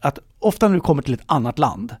nu, att ofta när du kommer till ett annat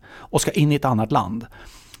land och ska in i ett annat land,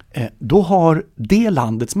 då har det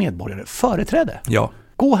landets medborgare företräde. Ja.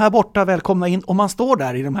 gå här borta, välkomna in. Och man står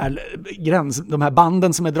där i de här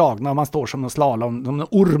banden som är dragna och man står som en slalom, som en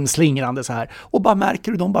orm slingrande så här. Och bara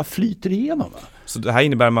märker hur de bara flyter igenom. Va? Så det här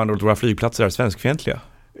innebär man att våra flygplatser är svenskfientliga?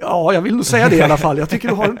 Ja, jag vill nog säga det i alla fall. Jag tycker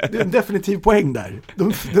du har en definitiv poäng där.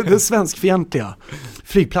 Den svenskfientliga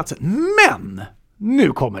flygplatsen. Men,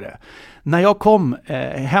 nu kommer det. När jag kom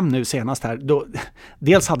hem nu senast här, då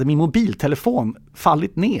dels hade min mobiltelefon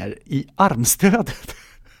fallit ner i armstödet.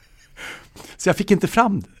 Så jag fick inte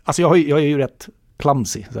fram, alltså jag är ju rätt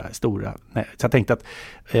clumsy, så här stora. Nej, så jag tänkte att,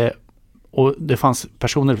 och det fanns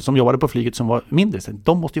personer som jobbade på flyget som var mindre, så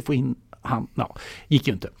de måste ju få in gick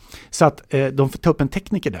ju inte. Så att de fick ta upp en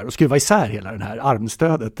tekniker där och skruva isär hela den här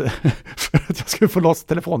armstödet för att jag skulle få loss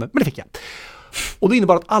telefonen. Men det fick jag. Och det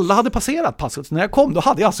innebar att alla hade passerat passet. Så när jag kom, då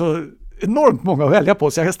hade jag alltså enormt många att välja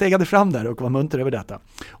på. Så jag stegade fram där och var munter över detta.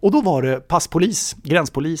 Och då var det passpolis,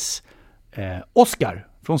 gränspolis, Oskar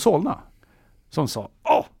från Solna som sa,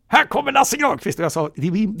 här kommer Lasse Granqvist. Och jag sa,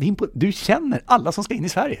 du känner alla som ska in i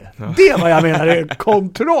Sverige. Ja. Det är vad jag menar, är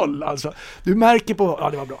kontroll. Alltså. Du märker på,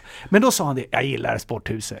 det var bra. Men då sa han det, jag gillar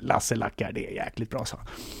Sporthuset, Lasse lackar, det är jäkligt bra, sa han.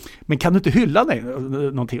 Men kan du inte hylla dig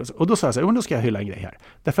någonting? Och då sa jag så här, då ska jag hylla en grej här.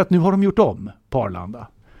 Därför att nu har de gjort om på Arlanda.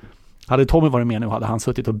 Hade Tommy varit med nu hade han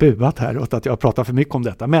suttit och buat här och att jag pratar för mycket om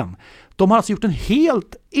detta. Men de har alltså gjort en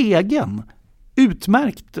helt egen,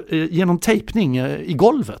 utmärkt genom tejpning i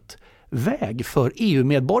golvet, väg för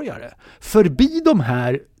EU-medborgare förbi de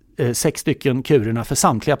här 6 stycken kurerna för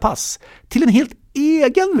samtliga pass till en helt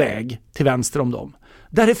egen väg till vänster om dem.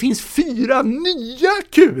 Där det finns 4 nya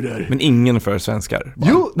kurer. Men ingen för svenskar? Bara.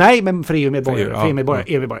 Jo, nej, men för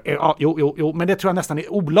EU-medborgare. Jo, men det tror jag nästan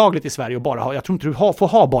är olagligt i Sverige att bara ha. Jag tror inte du får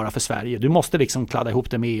ha bara för Sverige. Du måste liksom kladda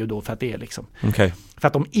ihop det med EU då för att det är liksom. Okay. För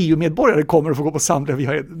att om EU-medborgare kommer att få gå på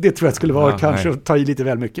samtliga, det tror jag skulle vara kanske att ta i lite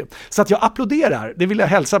väl mycket. Så att jag applåderar. Det vill jag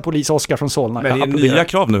hälsa polis Oskar från Solna. Men det är nya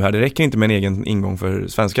krav nu här. Det räcker inte med en egen ingång för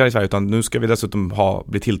svenskar i Sverige, utan nu ska vi dessutom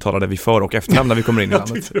bli tilltalade vid för- och efternamn när vi kommer in i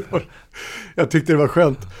landet. Jag tyckte det var skönt.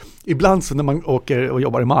 Ibland så när man åker och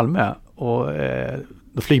jobbar i Malmö och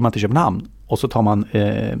då flyger man till Köpenhamn och så tar man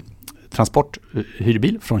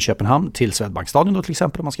hyrbil från Köpenhamn till Swedbankstadion då till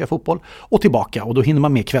exempel om man ska göra fotboll och tillbaka, och då hinner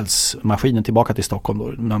man med kvällsmaskinen tillbaka till Stockholm då.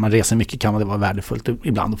 När man reser mycket kan det vara värdefullt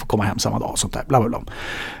ibland att få komma hem samma dag och sånt där, bla bla bla.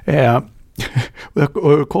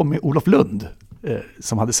 Och jag kom med Olof Lund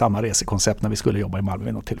som hade samma resekoncept när vi skulle jobba i Malmö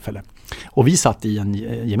vid något tillfälle. Och vi satt i en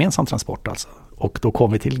gemensam transport alltså. Och då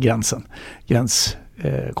kom vi till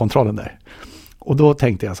gränskontrollen där. Och då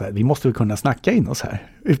tänkte jag så här, vi måste väl kunna snacka in oss här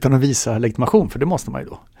utan att visa legitimation, för det måste man ju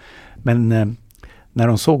då. Men när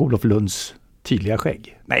de såg Olof Lunds tydliga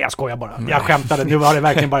skägg. Nej, jag skojar bara. Jag skämtade. Nu var det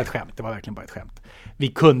verkligen bara ett skämt. Det var verkligen bara ett skämt. Vi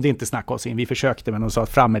kunde inte snacka oss in. Vi försökte, men de sa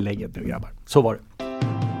fram med lägget nu, grabbar. Så var det.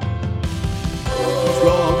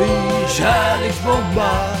 Ska vi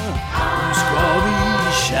kärleksbomba? Nu ska vi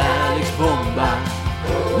kärleksbomba.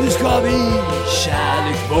 Nu ska vi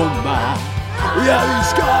kärleksbomba. Ja, vi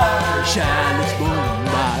ska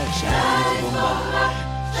kärleksbomba. Kärleksbomba.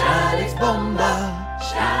 Kärleksbomba.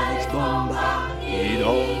 Kärleksbomba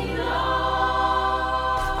idag.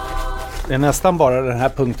 Det är nästan bara den här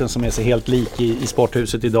punkten som är så helt lik i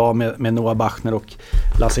Sporthuset idag med Noah Bachner och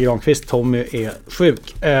Lasse Granqvist. Tommy är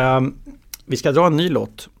sjuk. Vi ska dra en ny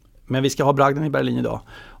låt, men vi ska ha bragden i Berlin idag.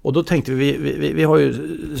 Och då tänkte vi har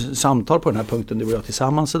ju samtal på den här punkten, du och jag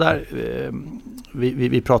tillsammans. Så där.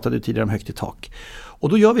 Vi pratade ju tidigare om högt i tak. Och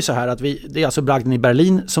då gör vi så här att det är alltså bragden i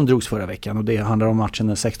Berlin som drogs förra veckan. Och det handlar om matchen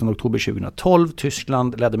den 16 oktober 2012.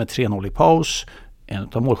 Tyskland ledde med 3-0 i paus. En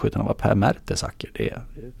av målskyttarna var Per Mertesacker. Det är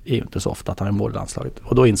ju inte så ofta att han är mål i landslaget.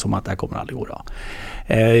 Och då insåg man att det här kommer aldrig gå bra.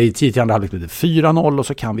 I tidigt andra halvlek blev det 4-0 och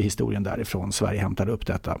så kan vi historien därifrån. Sverige hämtade upp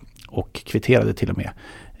detta och kvitterade till och med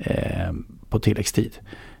på tilläggstid.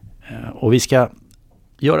 Och vi ska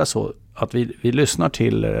göra så att vi lyssnar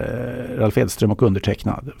till Ralf Edström och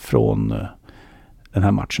undertecknad från den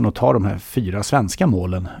här matchen och tar de här 4 svenska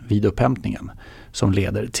målen vid upphämtningen som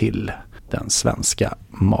leder till den svenska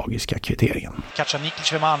magiska kvitteringen.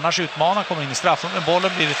 Kacaniklic, vem annars utmanar, kommer in i straffområdet.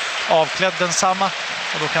 Bollen blir avklädd densamma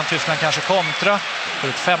och då kan Tyskland kanske kontra för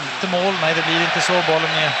ett 5:e mål. Nej, det blir inte så.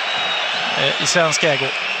 Bollen är i svensk ägo.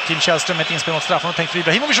 Kim Källström med ett inspel mot straffen och tänkt för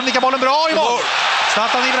Ibrahimovic som nickar bollen bra i mål.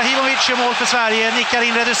 Zlatan Ibrahimovic i mål för Sverige. Nickar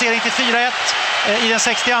in reducering till 4-1 i den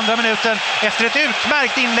 62:a minuten efter ett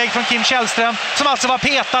utmärkt inlägg från Kim Källström som alltså var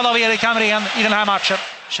petad av Erik Hamrén i den här matchen.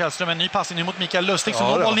 Källström en ny passning nu mot Mikael Lustig som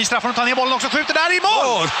når bollen i straffen och tar ner bollen också, skjuter där i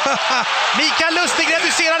mål! Mikael Lustig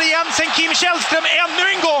reducerar igen, sen Kim Källström ännu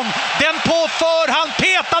en gång. Den på förhand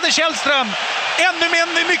petade Källström ännu med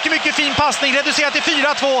en mycket fin passning, reducerat till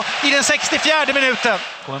 4-2 i den 64:e minuten.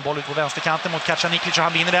 Kommer en boll ut på vänsterkanten mot Kacaniklic och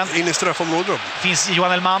han vinner den. In i straffområdet. Finns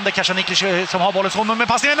Johan Elmander, Kacaniklic som har bollen, som med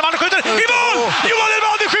passningen, Elmander skjuter i mål! Johan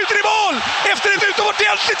Elmander skjuter i mål! Efter ett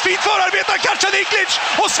utomordentligt fint förarbete av Kacaniklic,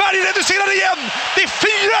 och Sverige reducerar igen. Det är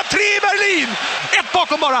 4-3 i Berlin. Ett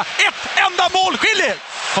bakom bara, ett enda mål skiljer.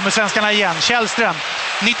 Kommer svenskarna igen, Källström.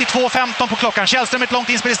 92:15 på klockan. Källström ett långt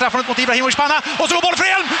inspel i straffområdet mot Ibrahimovic panna. Och så går bollen för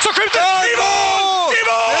Elm, så skjuter i mål!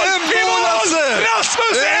 I mål!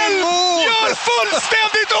 Rasmus Elm gör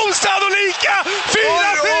fullständigt osannolika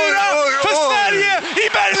 4-4 för Sverige i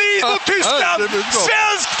Berlin mot Tyskland.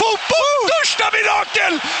 Svensk fotboll, största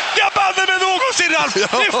mirakel! Jag banne med någonsin, Ralf.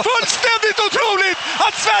 Det är fullständigt otroligt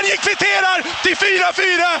att Sverige kvitterar till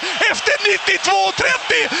 4-4 efter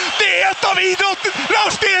 92:30. Det är ett av idrotten.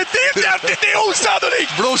 Ralf, det är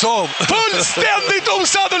osannolikt. Blås av! Fullständigt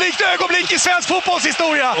osannolikt ögonblick i svensk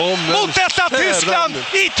fotbollshistoria. Mot detta Tyskland,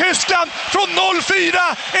 i Tyskland från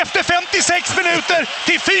 0-4 efter 56 minuter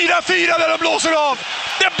till 4-4 när de blåser av.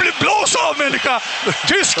 Det blås av, människa!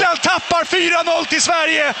 Tyskland tappar 4-0 till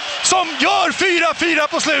Sverige som gör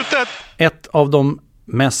 4-4 på slutet. Ett av de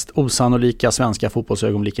mest osannolika svenska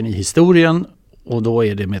fotbollsögonblicken i historien. Och då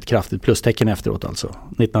är det med ett kraftigt plustecken efteråt alltså.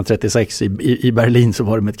 1936 i Berlin så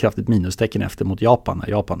var det med ett kraftigt minustecken efter mot Japan, när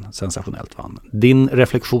Japan sensationellt vann. Din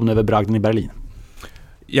reflektion över bragden i Berlin?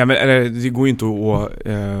 Ja, men det går ju inte att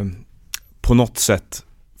på något sätt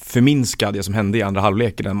förminska det som hände i andra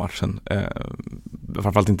halvlek i den matchen.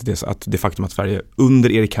 Framförallt inte det faktum att Sverige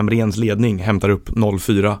under Erik Hamréns ledning hämtar upp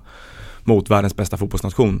 0-4 mot världens bästa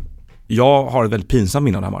fotbollsnation. Jag har ett väldigt pinsamt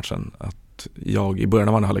minne av den här matchen. Att jag i början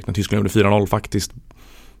av andra halvlek när Tyskland gjorde 4-0 faktiskt,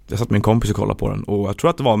 jag satt med en kompis och kollade på den, och jag tror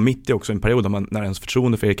att det var mitt i också en period när ens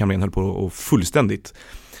förtroende för Erik Hamrén höll på att fullständigt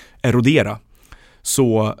erodera,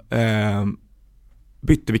 så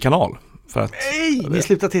bytte vi kanal för att vi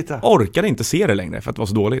slutade titta. Orkade inte se det längre för att det var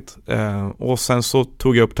så dåligt. Och sen så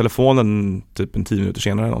tog jag upp telefonen typ en 10 minuter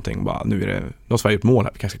senare någonting, bara nu har Sverige gjort mål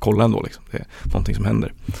här, vi kanske ska kolla ändå liksom. Det är någonting som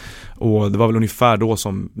händer. Och det var väl ungefär då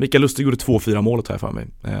som Mikael Lustig gjorde 2-4 målet här för mig.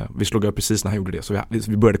 Vi slog upp precis när han gjorde det, så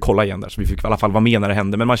vi började kolla igen där, så vi fick i alla fall vara med när det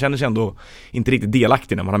hände. Men man känner sig ändå inte riktigt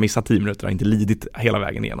delaktig när man har missat 10 minuter och inte lidit hela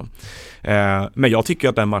vägen igenom. Men jag tycker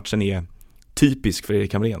att den matchen är typisk för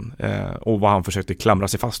Erik Hamrén och vad han försökte klamra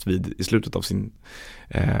sig fast vid i slutet av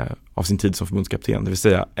sin tid som förbundskapten. Det vill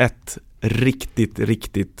säga ett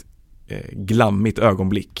riktigt glammigt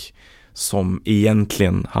ögonblick som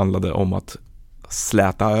egentligen handlade om att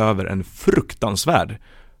släta över en fruktansvärd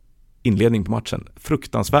inledning på matchen.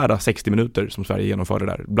 Fruktansvärda 60 minuter som Sverige genomförde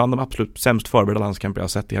där. Bland de absolut sämst förberedda landskamper jag har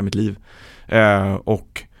sett i hela mitt liv.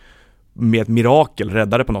 Och med ett mirakel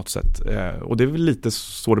räddade på något sätt. Och det är väl lite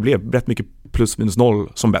så det blev. Rätt mycket plus minus noll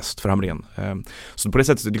som bäst för Hamrén. Så på det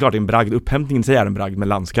sättet, det är klart det är en bragd. Upphämtningen säger en bragd, men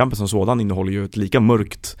landskampen som sådan innehåller ju ett lika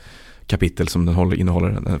mörkt kapitel som den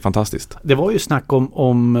innehåller fantastiskt. Det var ju snack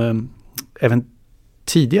om även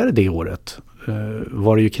tidigare det året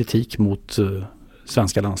var det ju kritik mot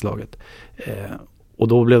svenska landslaget. Och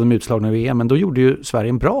då blev de utslagna i EM, men då gjorde ju Sverige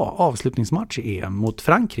en bra avslutningsmatch i EM mot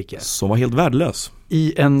Frankrike. Som var helt värdelös.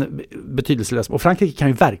 I en betydelselös, och Frankrike kan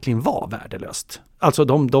ju verkligen vara värdelöst. Alltså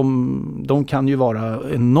de kan ju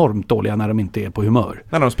vara enormt dåliga när de inte är på humör.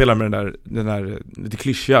 När de spelar med den där lite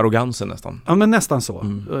klyschiga arrogansen nästan. Ja, men nästan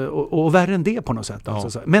så. Och värre än det på något sätt.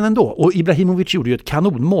 Alltså. Ja. Men ändå, och Ibrahimovic gjorde ju ett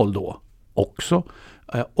kanonmål då också.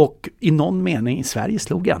 Och i någon mening Sverige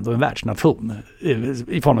slog ändå en världsnation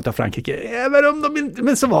i form av Frankrike. Även om de inte,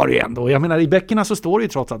 men så var det ju ändå. Jag menar, i böckerna så står det ju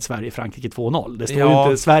trots att Sverige-Frankrike 2-0. Det står ju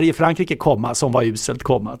inte Sverige-Frankrike som var uselt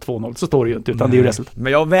 2-0. Så står det ju inte, utan det är ju resultat.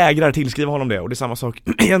 Men jag vägrar tillskriva honom det, och det är samma sak.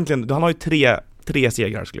 Egentligen, han har ju tre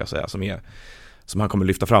segrar skulle jag säga som han kommer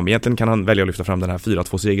lyfta fram. Egentligen kan han välja att lyfta fram den här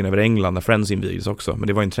 4-2-segern över England när Friends invigdes också, men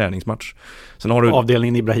det var en träningsmatch. Sen har du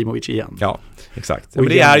avdelningen Ibrahimovic igen. Ja, exakt. Och,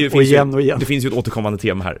 men igen, det finns ju ett återkommande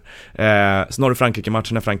tema här. Sen har du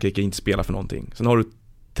Frankrike-matchen när Frankrike inte spelar för någonting. Sen har du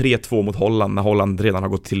 3-2 mot Holland när Holland redan har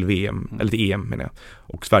gått till VM, eller till EM menar jag.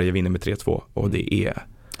 Och Sverige vinner med 3-2, och det är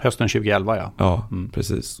hösten 2011, ja. Ja,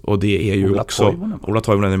 precis. Och det är ju Ola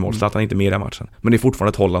Toivonen i mål, så att han inte är med i den matchen. Men det är fortfarande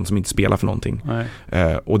ett Holland som inte spelar för någonting.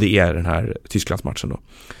 Och det är den här Tysklandsmatchen då.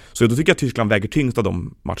 Så då tycker jag att Tyskland väger tyngst av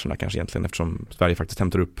de matcherna kanske egentligen, eftersom Sverige faktiskt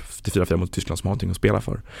hämtar upp till 4-4 mot Tyskland som har någonting att spela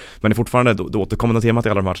för. Men det är fortfarande det återkommande temat i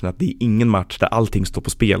alla de matcherna att det är ingen match där allting står på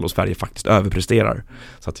spel och Sverige faktiskt överpresterar.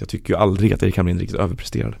 Så att jag tycker ju aldrig att Erik Hamrén riktigt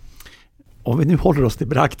överpresterade. Om vi nu håller oss till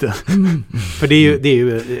bragden, för det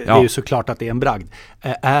är ju såklart att det är en bragd.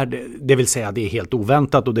 Det vill säga det är helt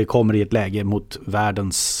oväntat och det kommer i ett läge mot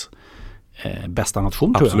världens bästa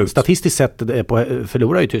nation tror jag. Statistiskt sett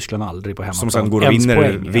förlorar ju Tyskland aldrig på hemmaplan. Som sen går och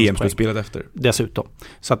vinner VM-slutspelet efter. Dessutom.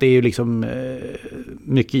 Så att det är ju liksom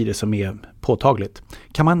mycket i det som är påtagligt.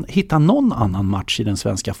 Kan man hitta någon annan match i den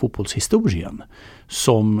svenska fotbollshistorien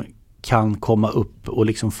som kan komma upp och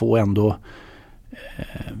liksom få ändå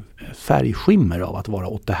färgskimmer av att vara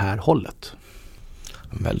åt det här hållet?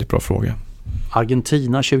 En väldigt bra fråga.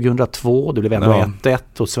 Argentina 2002, det blev ändå 1-1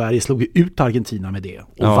 och Sverige slog ju ut Argentina med det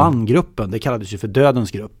och vann gruppen, det kallades ju för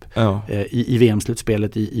dödens grupp i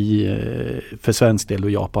VM-slutspelet för svensk del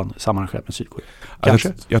och Japan sammanskärpt med Sydkorea.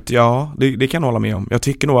 Kanske? Det kan jag hålla med om. Jag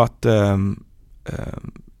tycker nog att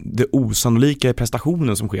det osannolika i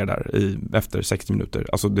prestationen som sker där efter 60 minuter,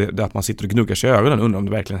 alltså det att man sitter och gnuggar sig i ögonen och undrar om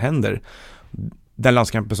det verkligen händer. Den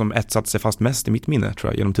landskampen som etsat sig fast mest i mitt minne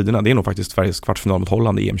tror jag genom tiderna, det är nog faktiskt Sveriges kvartsfinal mot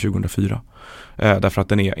Holland i EM 2004. Därför att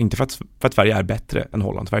den är inte för att Sverige är bättre än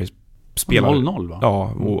Holland. Sverige spelar 0-0 va? Ja,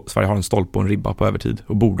 och Sverige har en stolpe och en ribba på övertid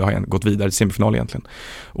och borde ha gått vidare till semifinal egentligen.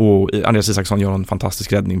 Och Andreas Isaksson gör en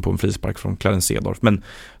fantastisk räddning på en frispark från Clarence Seedorf. Men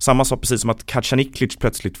samma sak precis som att Kacaniklic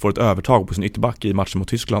plötsligt får ett övertag på sin ytterback i matchen mot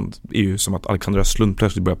Tyskland är ju som att Alexander Östlund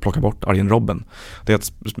plötsligt börjar plocka bort Arjen Robben. Det är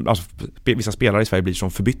att vissa spelare i Sverige blir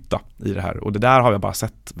som förbytta i det här. Och det där har jag bara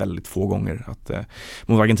sett väldigt få gånger. Att,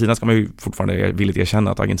 mot Argentina ska man ju fortfarande villigt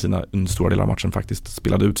erkänna att Argentina under stora delar av matchen faktiskt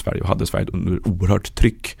spelade ut Sverige och hade Sverige under oerhört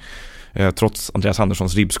tryck. Trots Andreas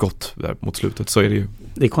Anderssons ribbskott där mot slutet så är det ju...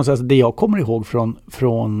 Det är konstigt att det jag kommer ihåg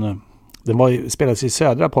från den spelades i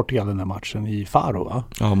södra Portugal den här matchen i Faro va?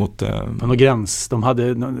 Ja, mot... någon gräns. De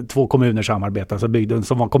hade 2 kommuner samarbetade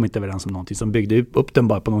som kom inte överens om någonting. Som byggde upp den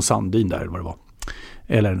bara på någon sanddyn där eller vad det var.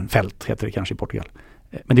 Eller en fält heter det kanske i Portugal.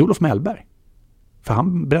 Men det är Olof Mellberg. För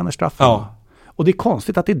han bränner straffen. Ja. Och det är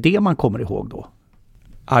konstigt att det är det man kommer ihåg då.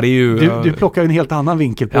 Ja, det är ju, du plockar en helt annan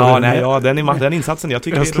vinkel på den insatsen. Jag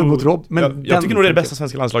tycker jag tycker nog det är det bästa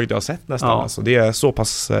svenska landslaget jag har sett nästan. Ja. Alltså, det är så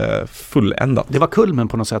pass fulländat. Det var kulmen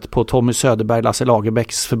på något sätt på Tommy Söderberg, Lasse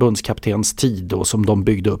Lagerbäcks förbundskaptens tid då, som de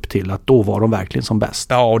byggde upp till att då var de verkligen som bäst.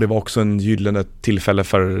 Ja, och det var också en gyllene tillfälle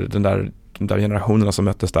för de där generationerna som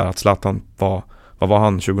möttes där. Att Zlatan vad var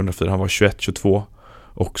han 2004? Han var 21-22.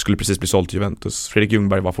 Och skulle precis bli såld till Juventus. Fredrik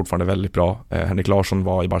Ljungberg var fortfarande väldigt bra. Henrik Larsson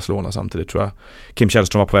var i Barcelona samtidigt tror jag. Kim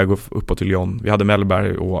Källström var på väg uppåt till Lyon. Vi hade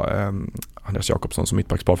Mellberg och Andreas Jakobsson som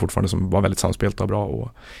mittbackspar fortfarande som var väldigt samspelta och bra.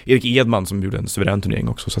 Och Erik Edman som gjorde en suverän turnering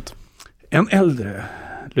också. Så att... En äldre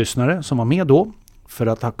lyssnare som var med då, för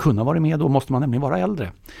att kunna vara med då måste man nämligen vara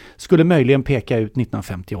äldre, skulle möjligen peka ut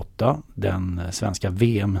 1958, den svenska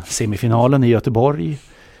VM-semifinalen i Göteborg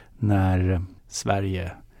när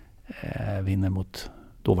Sverige vinner mot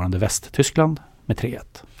dåvarande Västtyskland med 3-1.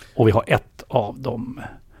 Och vi har ett av de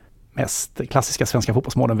mest klassiska svenska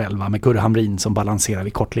fotbollsmålen väl med Kurre Hamrin som balanserar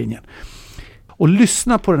vid kortlinjen. Och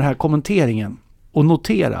lyssna på den här kommenteringen och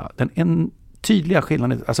notera en tydliga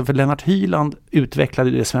skillnaden. Alltså för Lennart Hyland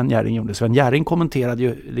utvecklade det Sven Jerring gjorde. Sven Jerring kommenterade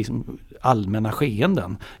ju liksom allmänna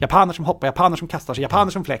skeenden. Japaner som hoppar, japaner som kastar sig,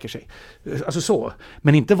 japaner som fläker sig. Alltså så.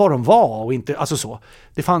 Men inte vad de var och inte, alltså så.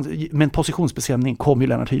 Det fanns, men positionsbestämning kom ju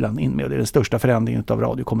Lennart Hyland in med och det är den största förändringen av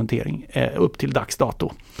radiokommentering upp till dags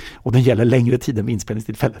dato. Och den gäller längre tid än vid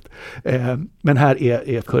inspelningstillfället. Men här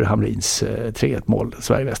är Kurre Hamrins 3-1 mål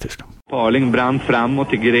Sverige-Västtyskland. Parling brant framåt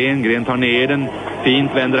till Gren tar ner den,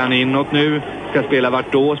 fint vänder han inåt nu, ska spela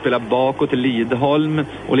vart då, spela bakåt till Lidholm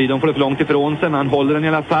och Lidholm får det för långt ifrån sig men han håller den i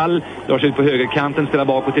alla fall, drar sig ut på högerkanten, spelar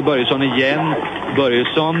bakåt till Börjesson igen,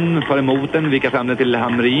 Börjesson tar emot den, vikar fram den till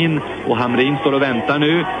Hamrin och Hamrin står och väntar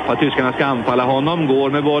nu på att tyskarna ska anfalla honom, går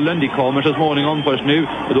med bollen, de kommer så småningom först nu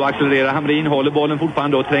och då accelererar Hamrin, håller bollen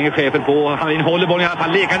fortfarande och tränger chefen på, Hamrin håller bollen i alla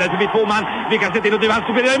fall, lekande förbi 2 man, vikar sig till och nu han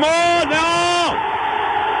spelar i mål, ja!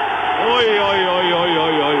 Oj, oj, oj, oj,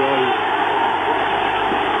 oj, oj, oj.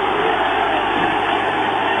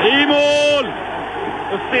 I mål!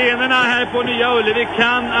 Och scenerna här på Nya Ullevi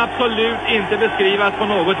kan absolut inte beskrivas på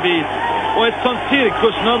något vis. Och ett sånt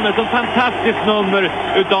cirkusnummer, ett sånt fantastiskt nummer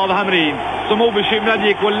utav Hamrin. Som obekymrad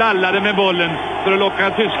gick och lallade med bollen för att locka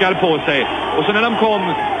tyskar på sig. Och så när de kom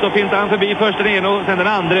så finns han förbi först den ena och sen den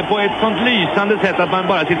andra på ett sånt lysande sätt att man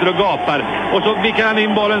bara sitter och gapar. Och så vickar han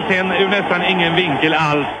in bollen sen ur nästan ingen vinkel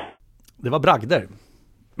alls. Det var bragder.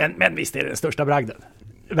 Men visst är det den största bragden.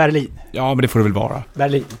 Berlin. Ja, men det får det väl vara.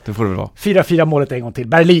 Berlin. Det får det väl vara. 4-4 målet en gång till.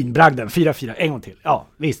 Berlin, bragden. 4-4 en gång till. Ja,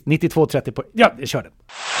 visst. 92-30 på... Ja, jag kör den.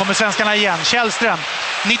 Kommer svenskarna igen. Källström.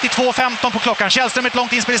 92-15 på klockan. Källström ett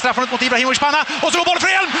långt inspel i straffområdet mot Ibrahimovic panna. Och så går bollen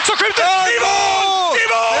för Elm. Så skjuter i mål! I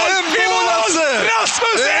mål! I mål!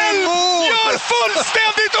 Rasmus Elm gör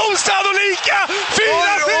fullständigt osannolika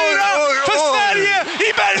 4-4 för Sverige i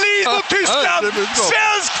Berlin och Tyskland.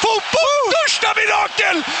 Svensk fotboll största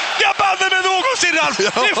mirakel! Jag bara banne med någonsin, Ralf!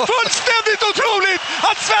 Det är fullständigt otroligt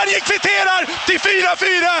att Sverige kvitterar till 4-4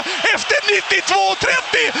 efter 92-30.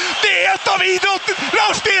 Det är ett av idrotten,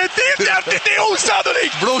 Ralf, det är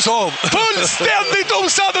osannolikt! Blås av! Fullständigt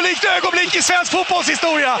osannolikt ögonblick i svensk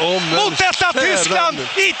fotbollshistoria. Mot detta Tyskland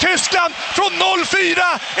i Tyskland från 0-4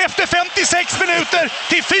 efter 56 minuter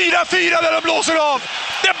till 4-4 där de blåser av.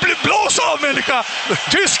 Det blås av, människa!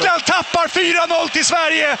 Tyskland tappar 4-0 till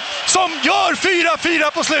Sverige som gör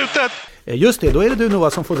 4-4 på slutet. Just det, då är det du, Noah,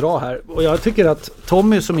 som får dra här. Och jag tycker att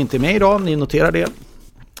Tommy, som inte är med idag, ni noterar det.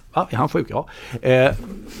 Är han sjuk? Ja.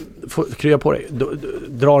 Får krya på dig.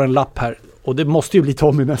 Drar en lapp här. Och det måste ju bli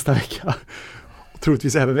Tommy nästa vecka. Och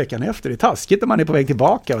troligtvis även veckan efter. Det är taskigt när man är på väg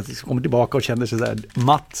tillbaka. Och kommer tillbaka och känner sig så här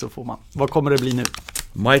matt, så får man. Vad kommer det bli nu?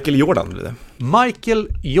 Michael Jordan blir det. Michael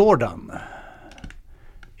Jordan.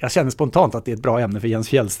 Jag känner spontant att det är ett bra ämne för Jens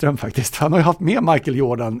Fjällström faktiskt. Han har ju haft med Michael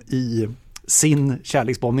Jordan i sin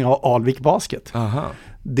kärleksbombning av Alvik Basket. Aha.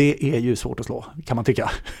 Det är ju svårt att slå, kan man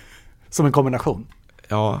tycka. Som en kombination.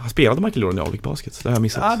 Ja, han spelade Michael Jordan i Alvik Basket. Det har jag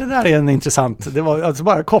missat. Ja, det där är en intressant. Det var, alltså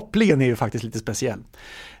bara kopplingen är ju faktiskt lite speciell.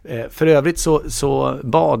 För övrigt så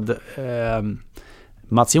bad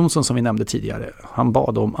Mats Jonsson, som vi nämnde tidigare, han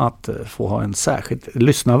bad om att få ha en särskild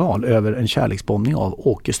lyssnarval över en kärleksbombning av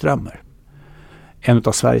Åke Strömmer. En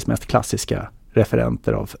av Sveriges mest klassiska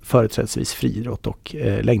referenter av företrädesvis friidrott och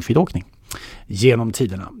längdskidåkning genom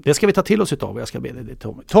tiderna. Det ska vi ta till oss utav, och jag ska be dig,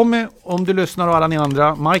 Tommy. Tommy, om du lyssnar och alla ni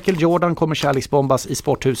andra, Michael Jordan kommer kärleksbombas i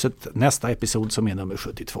Sporthuset nästa episod, som är nummer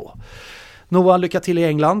 72. Noah, lycka till i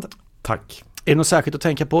England. Tack. Är det något särskilt att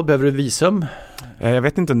tänka på? Behöver du visum? Jag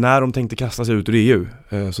vet inte när de tänkte kasta sig ut ur EU,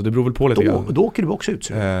 så det beror väl på lite grann. Då åker du också ut.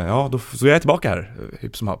 Ja, så jag är tillbaka här,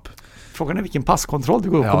 hipp som happ. Frågan är vilken passkontroll du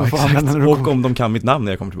går upp och får använda när du och om de kan mitt namn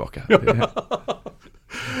när jag kommer tillbaka.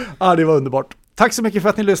 Ja, det var underbart. Tack så mycket för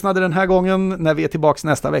att ni lyssnade den här gången. När vi är tillbaka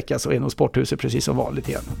nästa vecka så är nog Sporthuset precis som vanligt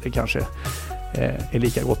igen. Det kanske är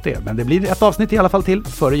lika gott det. Men det blir ett avsnitt i alla fall till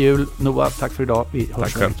före jul. Noah, tack för idag. Vi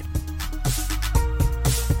hörs själv.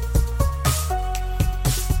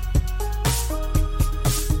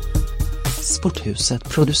 Sporthuset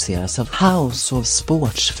produceras av House of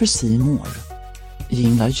Sports för C More.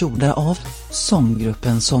 Jinglar gjorda av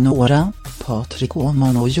sånggruppen Sonora, Patrik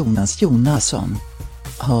Åman och Jonas Jonasson.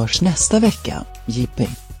 Hörs nästa vecka, Jippi.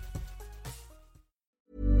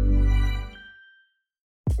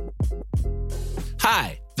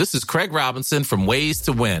 Hi, this is Craig Robinson from Ways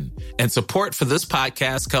to Win, and support for this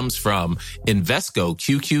podcast comes from Invesco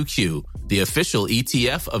QQQ, the official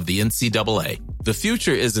ETF of the NCAA. The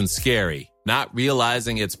future isn't scary. Not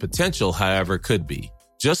realizing its potential, however, could be.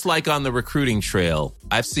 Just like on the recruiting trail,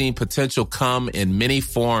 I've seen potential come in many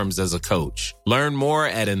forms as a coach. Learn more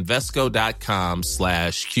at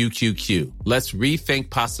Invesco.com/QQQ. Let's rethink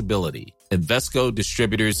possibility. Invesco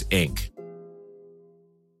Distributors, Inc.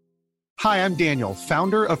 Hi, I'm Daniel,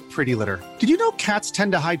 founder of Pretty Litter. Did you know cats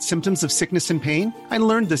tend to hide symptoms of sickness and pain? I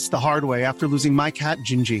learned this the hard way after losing my cat,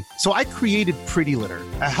 Gingy. So I created Pretty Litter,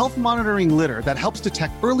 a health monitoring litter that helps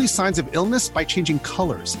detect early signs of illness by changing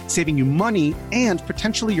colors, saving you money and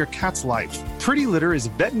potentially your cat's life. Pretty Litter is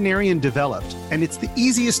veterinarian developed, and it's the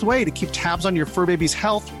easiest way to keep tabs on your fur baby's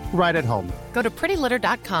health right at home. Go to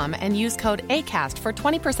prettylitter.com and use code ACAST for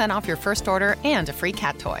 20% off your first order and a free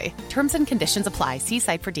cat toy. Terms and conditions apply. See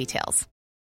site for details.